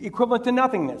equivalent to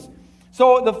nothingness.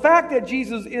 So the fact that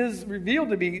Jesus is revealed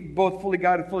to be both fully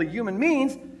God and fully human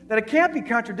means that it can't be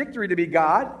contradictory to be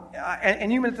God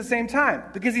and human at the same time,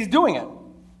 because he's doing it.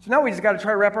 So now we just got to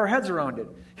try to wrap our heads around it.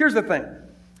 Here's the thing.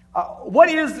 What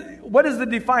is the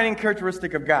defining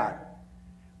characteristic of God?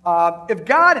 If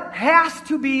God has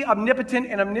to be omnipotent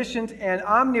and omniscient and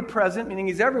omnipresent, meaning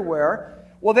he's everywhere,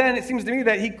 well then it seems to me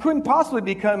that he couldn't possibly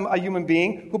become a human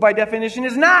being who by definition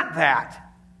is not that.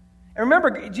 And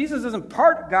remember, Jesus isn't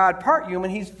part God, part human.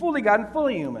 He's fully God and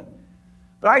fully human.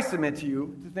 But I submit to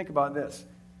you to think about this.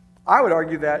 I would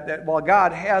argue that while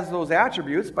God has those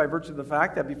attributes by virtue of the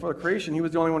fact that before the creation he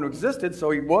was the only one who existed,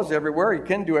 so he was everywhere, he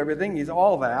can do everything, he's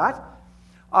all that,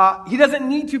 he doesn't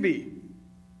need to be.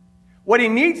 What he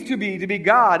needs to be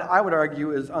God, I would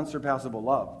argue, is unsurpassable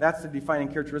love. That's the defining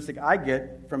characteristic I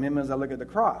get from him as I look at the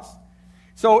cross.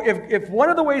 So if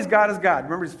one of the ways God is God,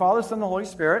 remember he's Father, Son, and the Holy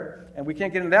Spirit, and we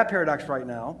can't get into that paradox right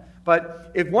now,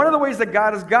 but if one of the ways that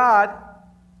God is God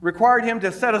required him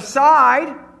to set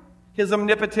aside his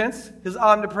omnipotence, his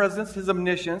omnipresence, his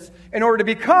omniscience, in order to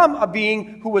become a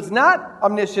being who was not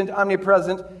omniscient,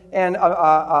 omnipresent, and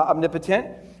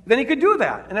omnipotent, then he could do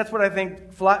that. And that's what I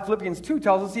think Philippians 2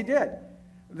 tells us he did.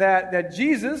 That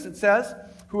Jesus, it says,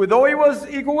 who though he was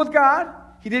equal with God,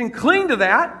 he didn't cling to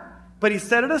that, but he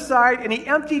set it aside and he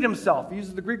emptied himself. He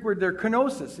uses the Greek word there,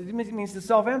 kenosis. It means to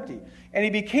self-empty. And he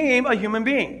became a human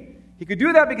being. He could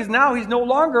do that because now he's no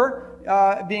longer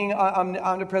being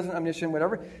omnipresent, omniscient,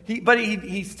 whatever. But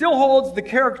he still holds the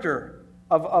character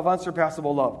of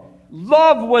unsurpassable love.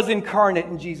 Love was incarnate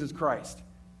in Jesus Christ.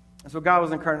 And so God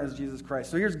was incarnate as Jesus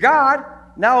Christ. So here's God,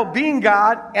 now being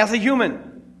God as a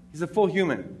human. He's a full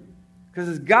human. Because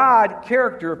his God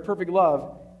character of perfect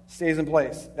love stays in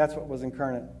place. That's what was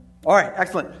incarnate. All right,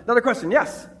 excellent. Another question,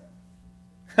 yes?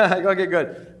 Okay,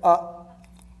 good.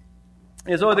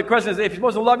 So the question is, if you're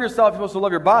supposed to love yourself, you're supposed to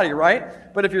love your body,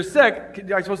 right? But if you're sick,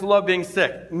 are you supposed to love being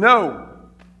sick? No.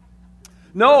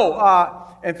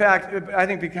 In fact, I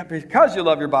think because you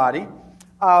love your body,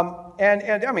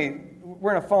 and I mean,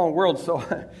 we're in a fallen world, so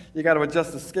you got to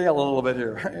adjust the scale a little bit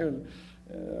here.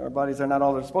 Our bodies are not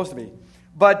all they're supposed to be.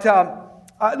 But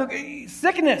look,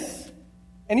 sickness,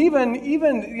 and even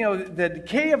the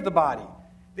decay of the body,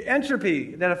 the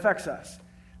entropy that affects us,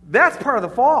 that's part of the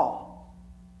fall.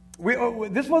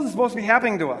 This wasn't supposed to be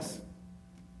happening to us.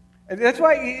 And that's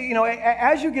why,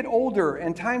 as you get older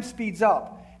and time speeds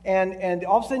up, and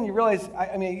all of a sudden you realize,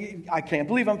 I can't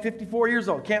believe I'm 54 years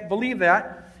old. Can't believe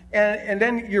that. And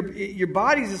then your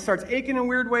body just starts aching in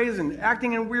weird ways and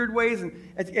acting in weird ways, and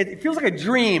it feels like a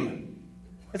dream.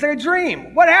 It's like a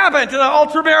dream. What happened to the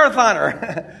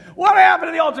ultramarathoner? What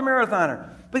happened to the ultramarathoner?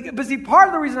 But see, part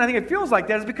of the reason I think it feels like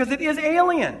that is because it is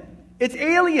alien. It's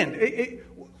alien.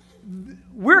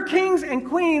 We're kings and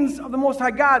queens of the Most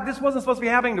High God. This wasn't supposed to be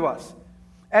happening to us.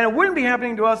 And it wouldn't be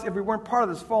happening to us if we weren't part of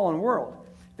this fallen world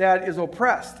that is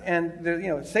oppressed.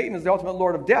 And Satan is the ultimate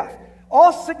Lord of death.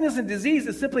 All sickness and disease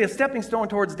is simply a stepping stone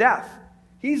towards death.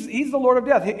 He's the Lord of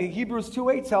death. Hebrews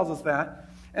 2:8 tells us that.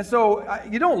 And so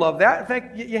you don't love that. In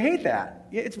fact, you hate that.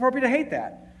 It's appropriate to hate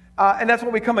that. And that's why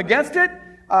we come against it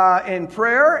in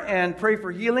prayer and pray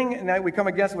for healing. And we come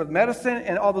against it with medicine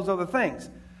and all those other things.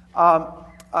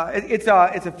 It's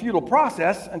a futile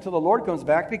process until the Lord comes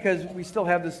back because we still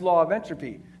have this law of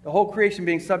entropy, the whole creation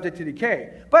being subject to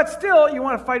decay. But still, you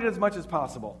want to fight it as much as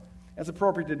possible. It's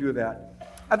appropriate to do that.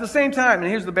 At the same time, and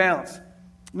here's the balance,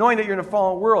 knowing that you're in a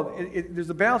fallen world, there's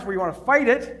a balance where you want to fight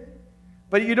it,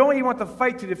 but you don't even want the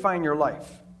fight to define your life.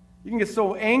 You can get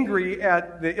so angry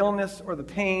at the illness or the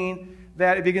pain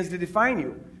that it begins to define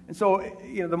you. And so,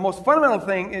 the most fundamental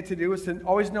thing to do is to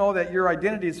always know that your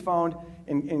identity is found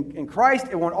in Christ.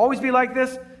 It won't always be like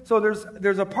this. So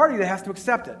there's a party that has to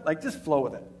accept it. Like, just flow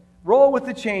with it. Roll with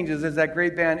the changes, as that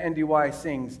great band NDY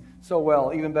sings so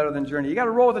well, even better than Journey. You got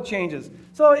to roll with the changes.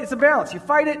 So it's a balance. You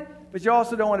fight it, but you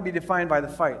also don't want to be defined by the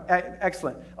fight.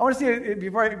 Excellent. I want to see,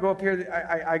 before I go up here,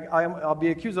 I'll be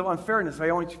accused of unfairness if I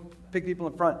only pick people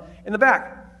in front. In the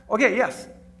back. Okay, yes.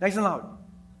 Nice and loud.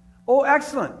 Oh,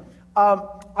 excellent.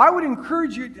 I would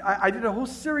encourage you, I did a whole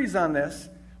series on this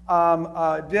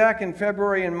back in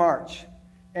February and March.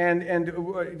 And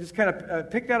just kind of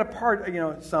pick that apart,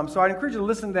 some. So I'd encourage you to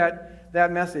listen to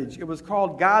that message. It was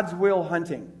called God's Will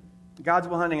Hunting. God's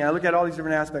Will Hunting. And I look at all these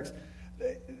different aspects.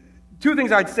 Two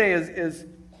things I'd say is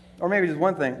or maybe just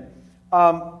one thing,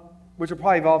 which will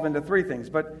probably evolve into three things.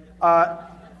 But,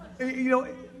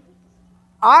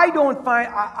 I don't find,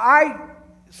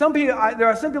 there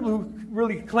are some people who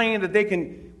really claim that they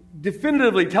can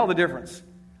definitively tell the difference.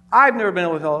 I've never been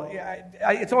able to tell.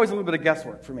 It's always a little bit of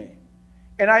guesswork for me.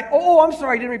 And I'm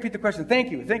sorry, I didn't repeat the question.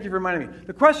 Thank you for reminding me.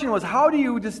 The question was, how do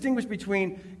you distinguish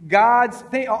between God's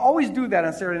thing? I always do that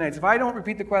on Saturday nights. If I don't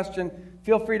repeat the question,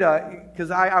 feel free to,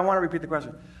 because I want to repeat the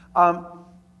question.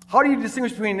 How do you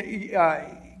distinguish between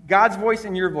God's voice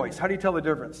and your voice? How do you tell the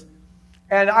difference?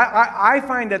 And I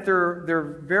find that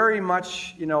they're very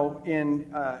much, there's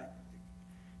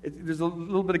a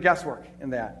little bit of guesswork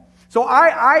in that. So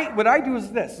what I do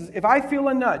is this: if I feel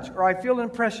a nudge, or I feel an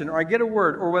impression, or I get a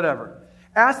word, or whatever,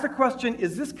 Ask the question,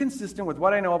 is this consistent with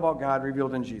what I know about God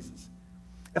revealed in Jesus?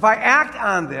 If I act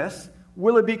on this,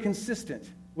 will it be consistent?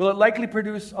 Will it likely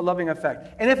produce a loving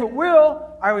effect? And if it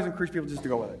will, I always encourage people just to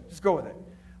go with it. Just go with it.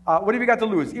 What have you got to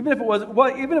lose? Even if it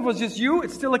was just you,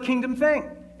 it's still a kingdom thing.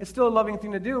 It's still a loving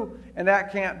thing to do, and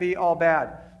that can't be all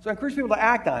bad. So I encourage people to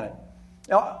act on it.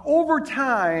 Now, over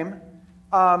time,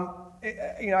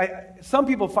 some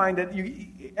people find that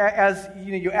you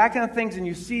act on things and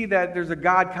you see that there's a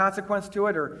God consequence to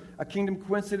it, or a kingdom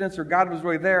coincidence, or God was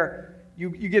really there. You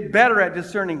get better at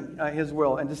discerning His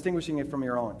will and distinguishing it from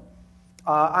your own.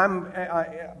 I'm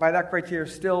by that criteria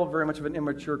still very much of an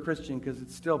immature Christian because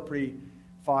it's still pretty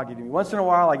foggy to me. Once in a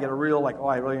while, I get a real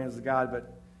I really think this is God,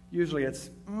 but usually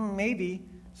it's maybe.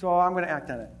 So I'm going to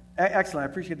act on it. Excellent. I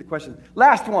appreciate the question.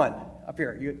 Last one up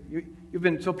here. You've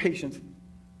been so patient.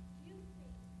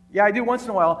 Yeah, I do once in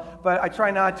a while, but I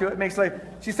try not to. It makes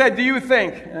she said, "Do you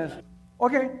think?"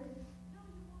 Okay.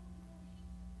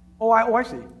 Oh, I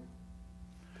see.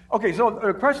 Okay, so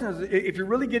the question is, if you're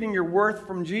really getting your worth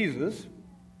from Jesus,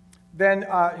 then he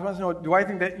wants to know, do I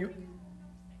think that you...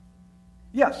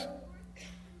 Yes.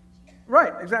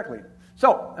 Right, exactly.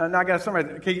 So, now I got to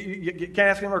summarize. Okay, you can't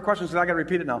ask any more questions because I got to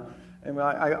repeat it now. And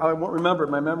I won't remember it.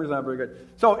 My memory's not very good.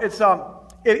 So, it's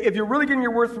if you're really getting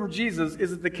your worth from Jesus,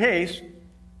 is it the case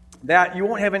that you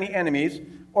won't have any enemies,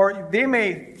 or they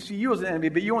may see you as an enemy,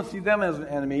 but you won't see them as an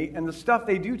enemy, and the stuff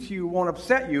they do to you won't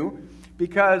upset you,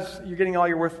 because you're getting all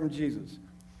your worth from Jesus?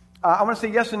 I want to say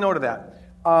yes and no to that.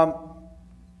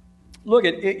 Look,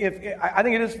 I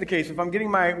think it is the case. If I'm getting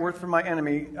my worth from my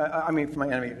enemy,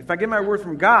 if I get my worth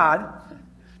from God,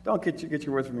 don't get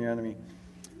your worth from your enemy.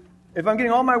 If I'm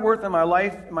getting all my worth in my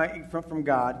life from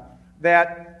God,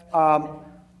 that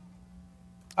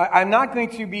I'm not going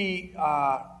to be,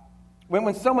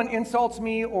 when someone insults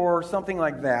me or something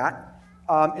like that,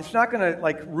 it's not going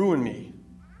to ruin me.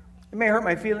 It may hurt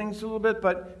my feelings a little bit,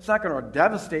 but it's not going to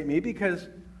devastate me because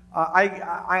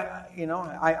I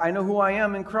know who I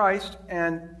am in Christ,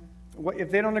 and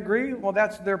if they don't agree, well,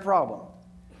 that's their problem.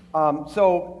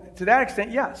 So to that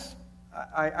extent, yes.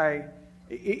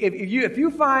 If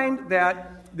you find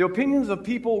that the opinions of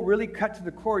people really cut to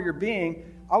the core of your being,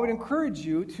 I would encourage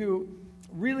you to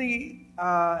really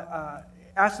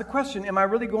ask the question: am I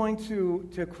really going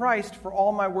to Christ for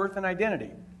all my worth and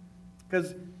identity?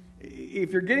 Because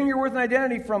if you're getting your worth and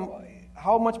identity from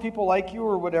how much people like you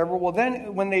or whatever, well,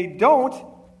 then when they don't,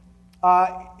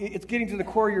 it's getting to the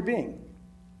core of your being.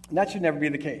 And that should never be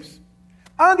the case.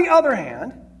 On the other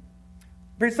hand,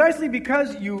 precisely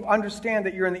because you understand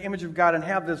that you're in the image of God and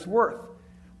have this worth,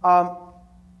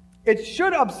 it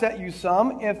should upset you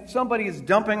some if somebody is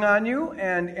dumping on you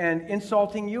and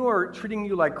insulting you or treating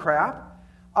you like crap,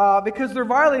 because they're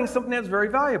violating something that's very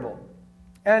valuable.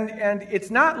 And it's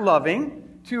not loving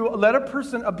to let a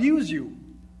person abuse you,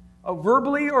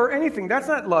 verbally or anything. That's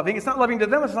not loving. It's not loving to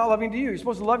them. It's not loving to you. You're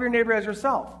supposed to love your neighbor as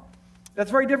yourself.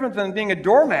 That's very different than being a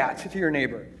doormat to your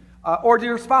neighbor or to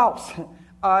your spouse.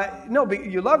 No, but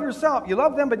you love yourself. You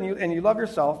love them, but you love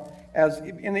yourself as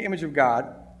in the image of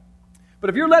God.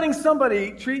 But if you're letting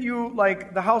somebody treat you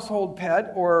like the household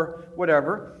pet or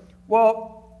whatever,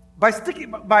 well,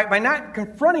 by not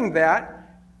confronting that,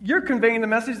 you're conveying the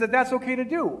message that that's okay to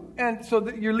do. And so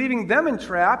you're leaving them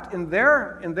entrapped in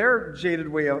their jaded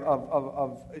way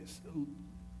of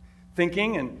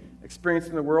thinking and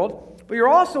experiencing the world. But you're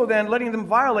also then letting them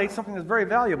violate something that's very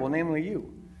valuable, namely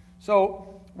you.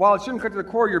 So while it shouldn't cut to the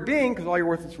core of your being, because all your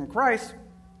worth is from Christ,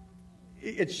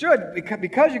 it should,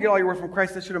 because you get all your worth from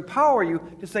Christ, that should empower you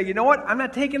to say, you know what, I'm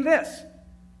not taking this.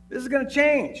 This is going to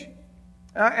change.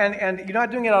 And you're not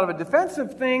doing it out of a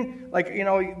defensive thing, like,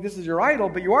 this is your idol,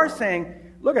 but you are saying,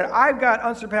 look, I've got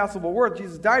unsurpassable worth.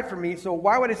 Jesus died for me, so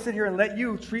why would I sit here and let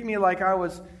you treat me like I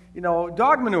was,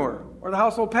 dog manure or the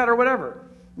household pet or whatever?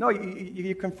 No,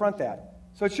 you confront that.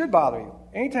 So it should bother you.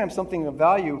 Anytime something of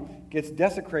value gets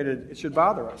desecrated, it should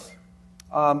bother us.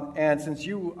 And since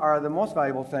you are the most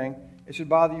valuable thing, it should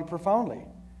bother you profoundly.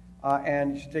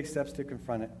 And you should take steps to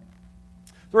confront it.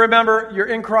 So remember, you're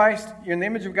in Christ, and the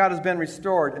image of God has been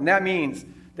restored, and that means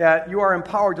that you are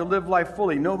empowered to live life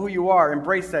fully. Know who you are.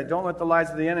 Embrace that. Don't let the lies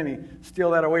of the enemy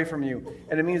steal that away from you.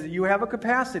 And it means that you have a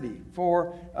capacity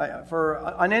for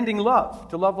unending love,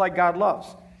 to love like God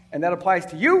loves. And that applies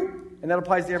to you, and that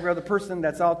applies to every other person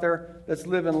that's out there that's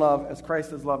living love as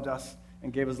Christ has loved us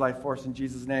and gave his life for us in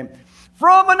Jesus' name.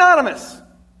 From Anonymous.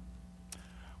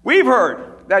 We've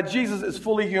heard that Jesus is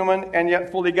fully human and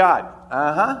yet fully God.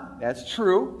 That's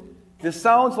true. This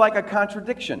sounds like a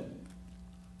contradiction.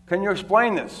 Can you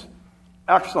explain this?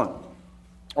 Excellent.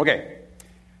 Okay.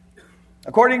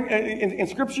 According in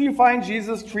Scripture, you find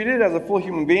Jesus treated as a full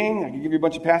human being. I can give you a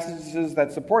bunch of passages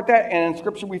that support that. And in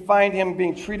Scripture, we find him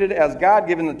being treated as God,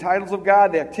 given the titles of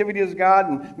God, the activities of God,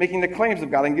 and making the claims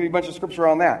of God. I can give you a bunch of Scripture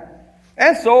on that.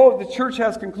 And so the church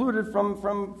has concluded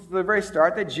from the very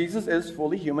start that Jesus is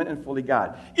fully human and fully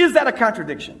God. Is that a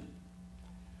contradiction?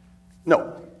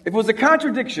 No. If it was a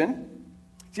contradiction,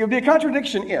 it would be a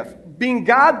contradiction if being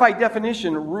God by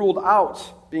definition ruled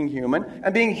out being human,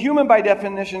 and being human by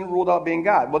definition ruled out being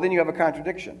God. Well, then you have a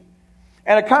contradiction.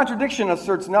 And a contradiction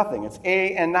asserts nothing. It's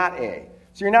A and not A.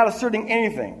 So you're not asserting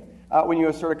anything when you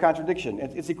assert a contradiction.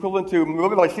 It's equivalent to,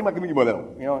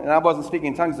 and I wasn't speaking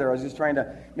in tongues there. I was just trying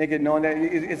to make it known that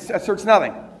it asserts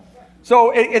nothing.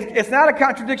 So it's not a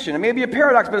contradiction. It may be a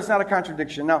paradox, but it's not a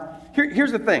contradiction. Now,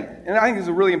 here's the thing, and I think this is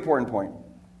a really important point.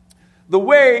 The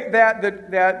way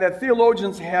that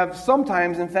theologians have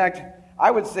sometimes, in fact, I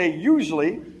would say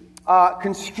usually,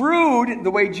 construed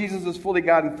the way Jesus is fully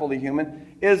God and fully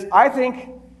human is, I think,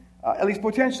 at least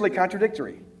potentially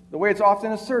contradictory, the way it's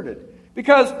often asserted.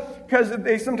 Because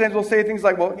they sometimes will say things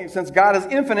like, well, since God is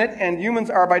infinite and humans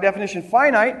are by definition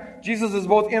finite, Jesus is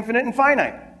both infinite and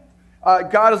finite.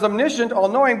 God is omniscient,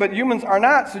 all-knowing, but humans are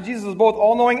not, so Jesus is both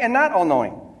all-knowing and not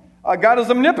all-knowing. God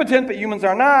is omnipotent, but humans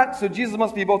are not, so Jesus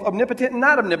must be both omnipotent and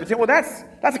not omnipotent. Well, that's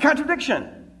a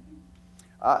contradiction.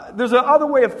 There's another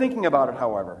way of thinking about it,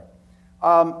 however,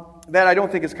 that I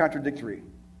don't think is contradictory.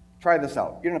 Try this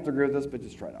out. You don't have to agree with this, but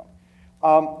just try it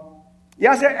out. You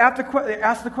have to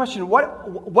ask the question,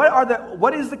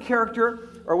 what is the character,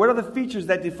 or what are the features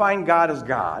that define God as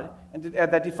God, and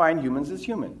that define humans as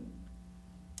human?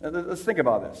 Let's think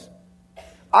about this.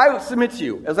 I submit to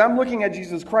you, as I'm looking at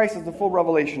Jesus Christ as the full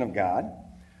revelation of God,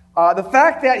 the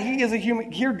fact that he is a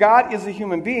human, here God is a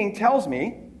human being,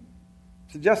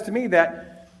 suggests to me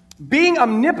that being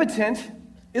omnipotent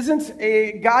isn't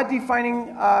a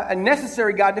God-defining, a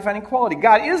necessary God-defining quality.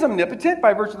 God is omnipotent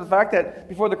by virtue of the fact that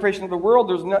before the creation of the world,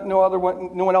 there's no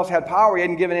one else had power. He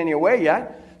hadn't given any away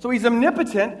yet. So he's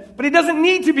omnipotent, but he doesn't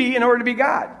need to be in order to be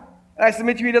God. And I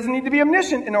submit to you, he doesn't need to be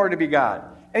omniscient in order to be God.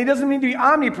 And he doesn't need to be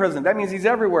omnipresent. That means he's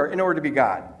everywhere in order to be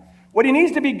God. What he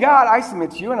needs to be God, I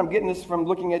submit to you, and I'm getting this from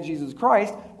looking at Jesus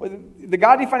Christ, the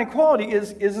God-defining quality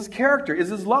is his character, is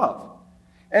his love.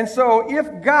 And so if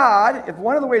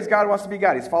one of the ways God wants to be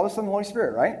God, he's Father, Son, and Holy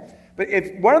Spirit, right? But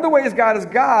if one of the ways God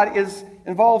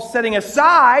involves setting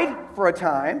aside for a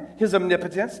time his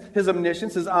omnipotence, his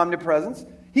omniscience, his omnipresence,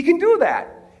 he can do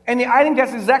that. And I think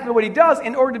that's exactly what he does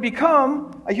in order to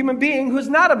become a human being who's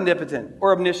not omnipotent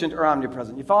or omniscient or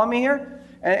omnipresent. You follow me here?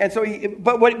 And so,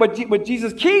 but what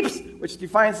Jesus keeps, which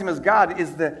defines him as God,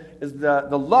 is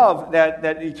the love that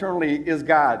eternally is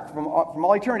God from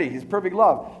all eternity. His perfect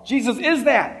love. Jesus is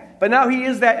that, but now he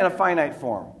is that in a finite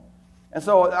form. And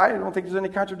so I don't think there's any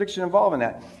contradiction involved in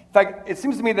that. In fact, it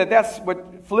seems to me that that's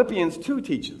what Philippians 2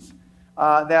 teaches.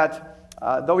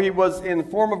 Though he was in the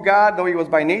form of God, though he was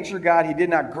by nature God, he did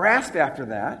not grasp after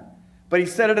that, but he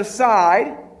set it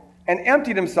aside and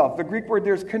emptied himself. The Greek word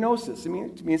there is kenosis.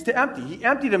 It means to empty. He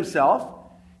emptied himself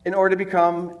in order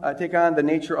to take on the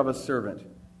nature of a servant.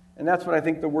 And that's what I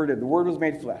think the Word did. The Word was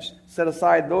made flesh. Set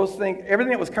aside those things,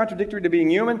 everything that was contradictory to being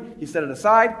human, he set it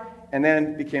aside and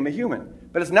then became a human.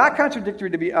 But it's not contradictory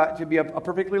to be a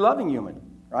perfectly loving human,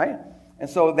 right? And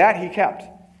so that he kept.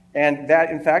 And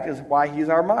that, in fact, is why he's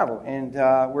our model. And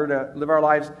we're to live our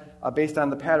lives based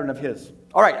on the pattern of his.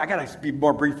 All right, I got to be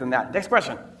more brief than that. Next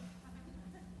question.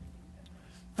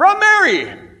 From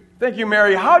Mary. Thank you,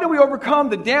 Mary. How do we overcome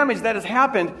the damage that has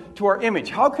happened to our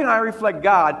image? How can I reflect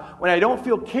God when I don't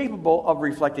feel capable of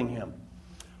reflecting him?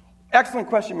 Excellent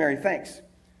question, Mary. Thanks.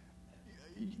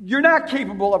 You're not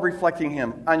capable of reflecting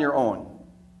him on your own.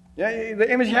 Yeah,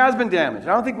 the image has been damaged.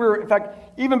 I don't think in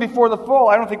fact, even before the fall,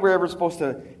 I don't think we're ever supposed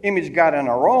to image God on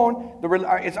our own.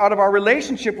 It's out of our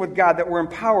relationship with God that we're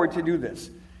empowered to do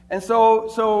this. And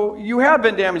so you have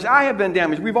been damaged. I have been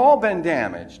damaged. We've all been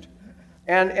damaged.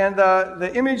 And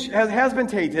the image has been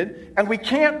tainted, and we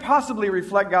can't possibly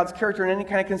reflect God's character in any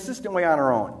kind of consistent way on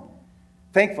our own.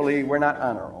 Thankfully, we're not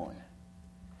on our own.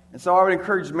 And so I would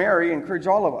encourage Mary, encourage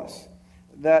all of us,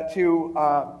 that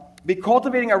to be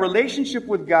cultivating a relationship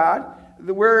with God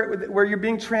where you're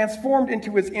being transformed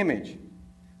into his image.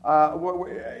 From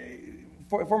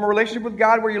a relationship with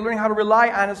God where you're learning how to rely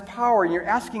on his power, and you're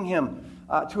asking him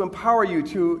to empower you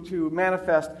to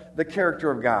manifest the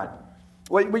character of God.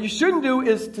 What you shouldn't do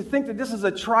is to think that this is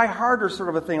a try harder sort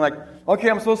of a thing, like, okay,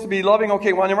 I'm supposed to be loving,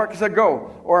 okay, well, on your mark, set,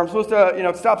 go. Or I'm supposed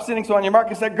to, stop sinning, so on your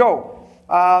mark, set, go.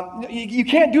 You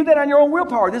can't do that on your own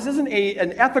willpower. This isn't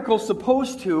an ethical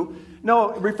supposed to.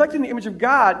 No, reflecting the image of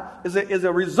God is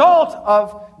a result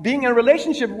of being in a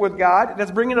relationship with God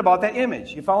that's bringing about that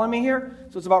image. You following me here?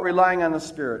 So it's about relying on the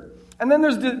Spirit. And then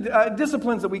there's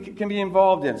disciplines that we can be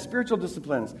involved in, spiritual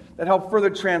disciplines that help further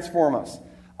transform us.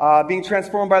 Being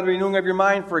transformed by the renewing of your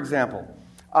mind, for example.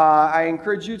 I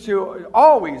encourage you to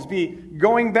always be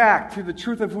going back to the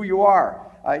truth of who you are,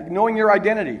 knowing your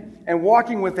identity, and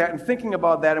walking with that and thinking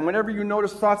about that. And whenever you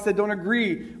notice thoughts that don't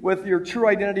agree with your true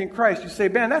identity in Christ, you say,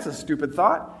 man, that's a stupid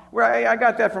thought. Where I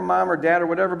got that from mom or dad or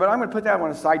whatever, but I'm going to put that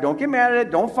one aside. Don't get mad at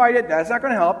it. Don't fight it. That's not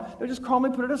going to help. They'll just calmly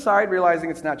put it aside,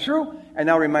 realizing it's not true, and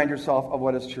now remind yourself of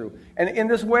what is true. And in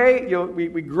this way,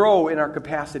 we grow in our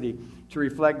capacity to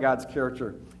reflect God's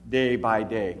character day by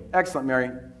day. Excellent, Mary.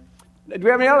 Do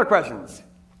we have any other questions?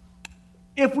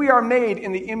 If we are made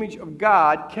in the image of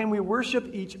God, can we worship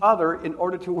each other in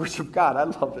order to worship God? I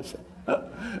love this.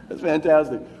 That's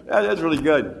fantastic. That's really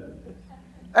good.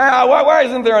 Why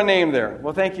isn't there a name there?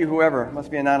 Well, thank you, whoever. It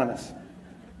must be anonymous.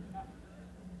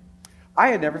 I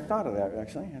had never thought of that,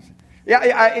 actually.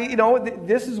 Yeah,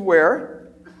 this is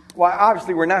where, well,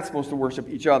 obviously we're not supposed to worship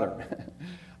each other.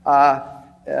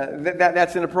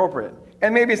 That's inappropriate.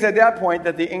 And maybe it's at that point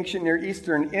that the ancient Near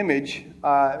Eastern image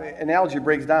analogy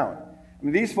breaks down. I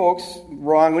mean, these folks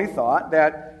wrongly thought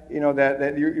that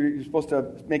you're supposed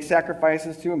to make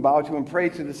sacrifices to and bow to and pray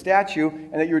to the statue,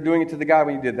 and that you were doing it to the God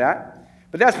when you did that.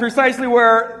 But that's precisely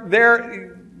where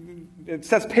it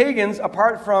sets pagans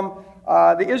apart from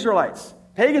the Israelites.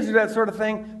 Pagans do that sort of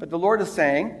thing, but the Lord is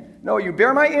saying, no, you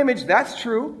bear my image, that's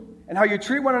true, and how you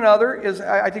treat one another is,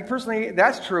 I think personally,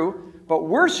 that's true, but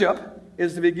worship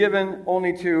is to be given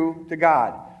only to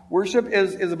God. Worship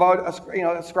is about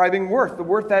ascribing worth, the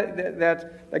worth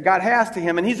that God has to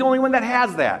him, and he's the only one that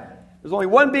has that. There's only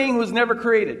one being who's never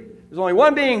created. There's only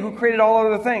one being who created all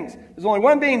other things. There's only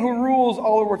one being who rules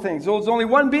all over things. There's only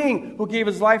one being who gave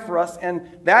his life for us,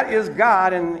 and that is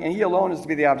God, and he alone is to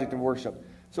be the object of worship.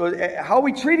 So how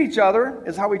we treat each other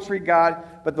is how we treat God,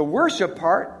 but the worship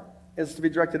part is to be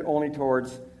directed only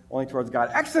towards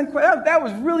God. Excellent. That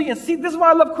was really, see, this is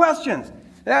why I love questions.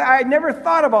 I never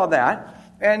thought about that,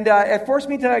 and it forced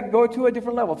me to go to a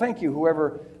different level. Thank you,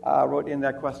 whoever wrote in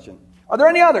that question. Are there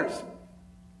any others?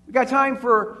 We got time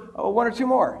for one or two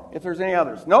more, if there's any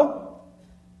others. No?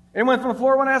 Anyone from the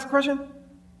floor want to ask a question?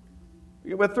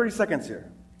 We have 30 seconds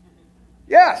here.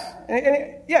 Yes.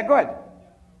 Yeah, go ahead.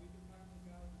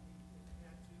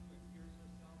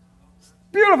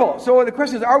 Beautiful. So the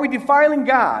question is, are we defiling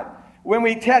God when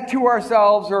we tattoo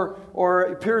ourselves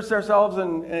or pierce ourselves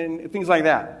and things like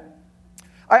that?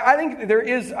 I think there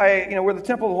is, we're the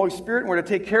temple of the Holy Spirit, and we're to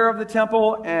take care of the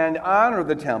temple and honor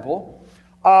the temple.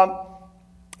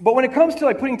 But when it comes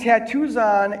to putting tattoos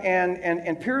on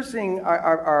and piercing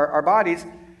our bodies,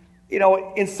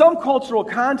 in some cultural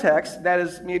context, that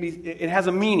is maybe it has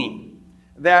a meaning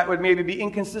that would maybe be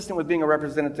inconsistent with being a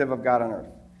representative of God on earth.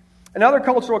 In other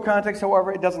cultural contexts,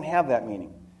 however, it doesn't have that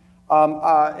meaning.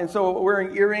 And so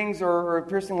wearing earrings or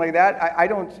piercing like that, I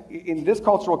don't, in this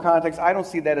cultural context, I don't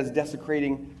see that as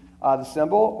desecrating the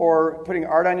symbol or putting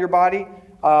art on your body.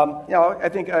 I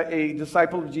think a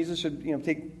disciple of Jesus should,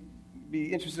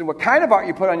 be interested in what kind of art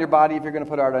you put on your body if you're going to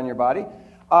put art on your body.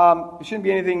 It shouldn't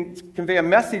be anything to convey a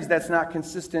message that's not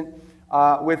consistent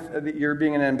with your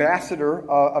being an ambassador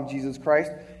of Jesus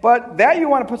Christ. But that you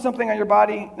want to put something on your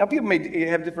body, now people may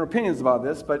have different opinions about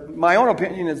this, but my own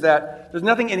opinion is that there's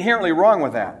nothing inherently wrong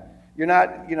with that. You're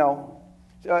not,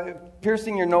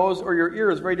 piercing your nose or your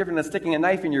ear is very different than sticking a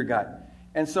knife in your gut.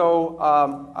 And so,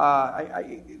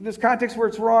 this context where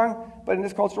it's wrong, but in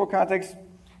this cultural context,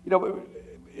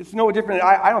 it's no different,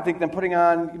 I don't think, than putting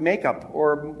on makeup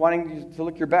or wanting to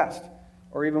look your best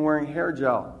or even wearing hair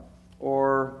gel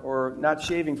or not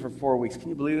shaving for 4 weeks. Can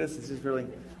you believe this? This is really...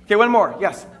 Okay, one more.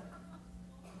 Yes?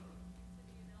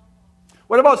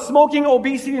 What about smoking,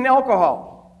 obesity, and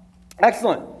alcohol?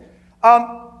 Excellent.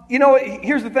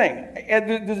 Here's the thing.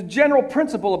 There's a general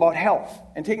principle about health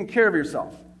and taking care of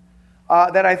yourself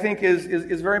that I think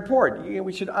is very important.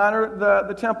 We should honor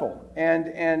the temple and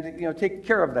take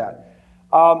care of that.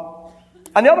 On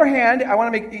the other hand, I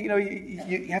want to make,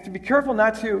 you have to be careful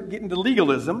not to get into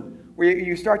legalism where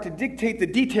you start to dictate the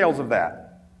details of that.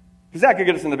 Because that could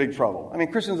get us into big trouble. I mean,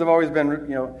 Christians have always been,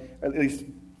 at least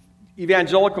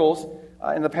evangelicals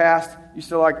in the past used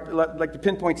to like to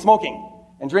pinpoint smoking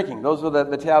and drinking. Those were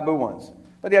the taboo ones.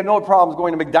 But they had no problems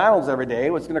going to McDonald's every day.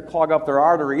 It was going to clog up their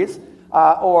arteries.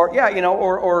 Or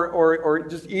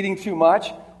just eating too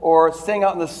much or staying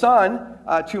out in the sun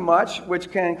too much,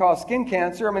 which can cause skin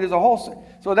cancer. I mean, there's a whole...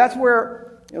 So that's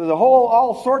where there's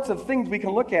all sorts of things we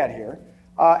can look at here.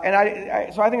 So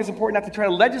I think it's important not to try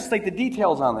to legislate the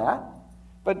details on that,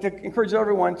 But to encourage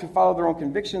everyone to follow their own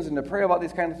convictions and to pray about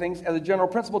these kind of things. As a general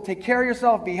principle, take care of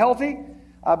yourself, be healthy,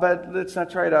 but let's not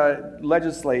try to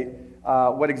legislate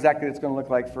what exactly it's going to look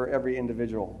like for every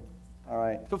individual. All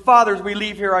right. So, Father, as we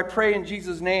leave here, I pray in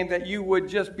Jesus' name that you would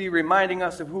just be reminding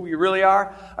us of who we really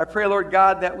are. I pray, Lord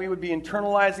God, that we would be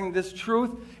internalizing this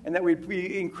truth and that we'd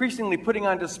be increasingly putting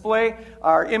on display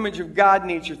our image of God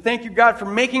nature. Thank you, God, for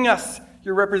making us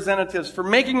your representatives, for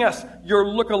making us your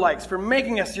lookalikes, for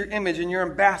making us your image and your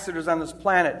ambassadors on this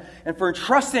planet, and for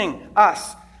entrusting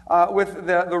us with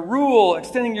the rule,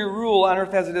 extending your rule on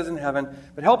earth as it is in heaven.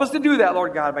 But help us to do that,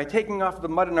 Lord God, by taking off the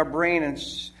mud in our brain and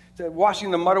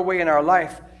washing the mud away in our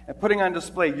life and putting on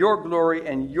display your glory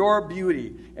and your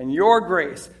beauty and your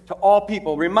grace to all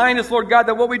people. Remind us, Lord God,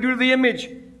 that what we do to the image,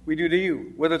 we do to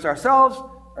you, whether it's ourselves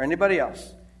or anybody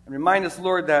else. And remind us,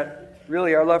 Lord, that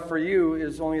really, our love for you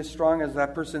is only as strong as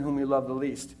that person whom we love the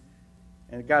least.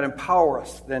 And God, empower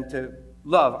us then to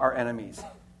love our enemies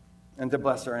and to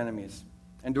bless our enemies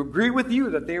and to agree with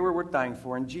you that they were worth dying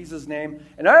for. In Jesus' name.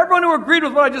 And everyone who agreed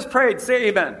with what I just prayed, say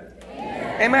amen.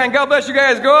 Amen. Amen. God bless you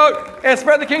guys. Go out and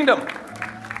spread the kingdom.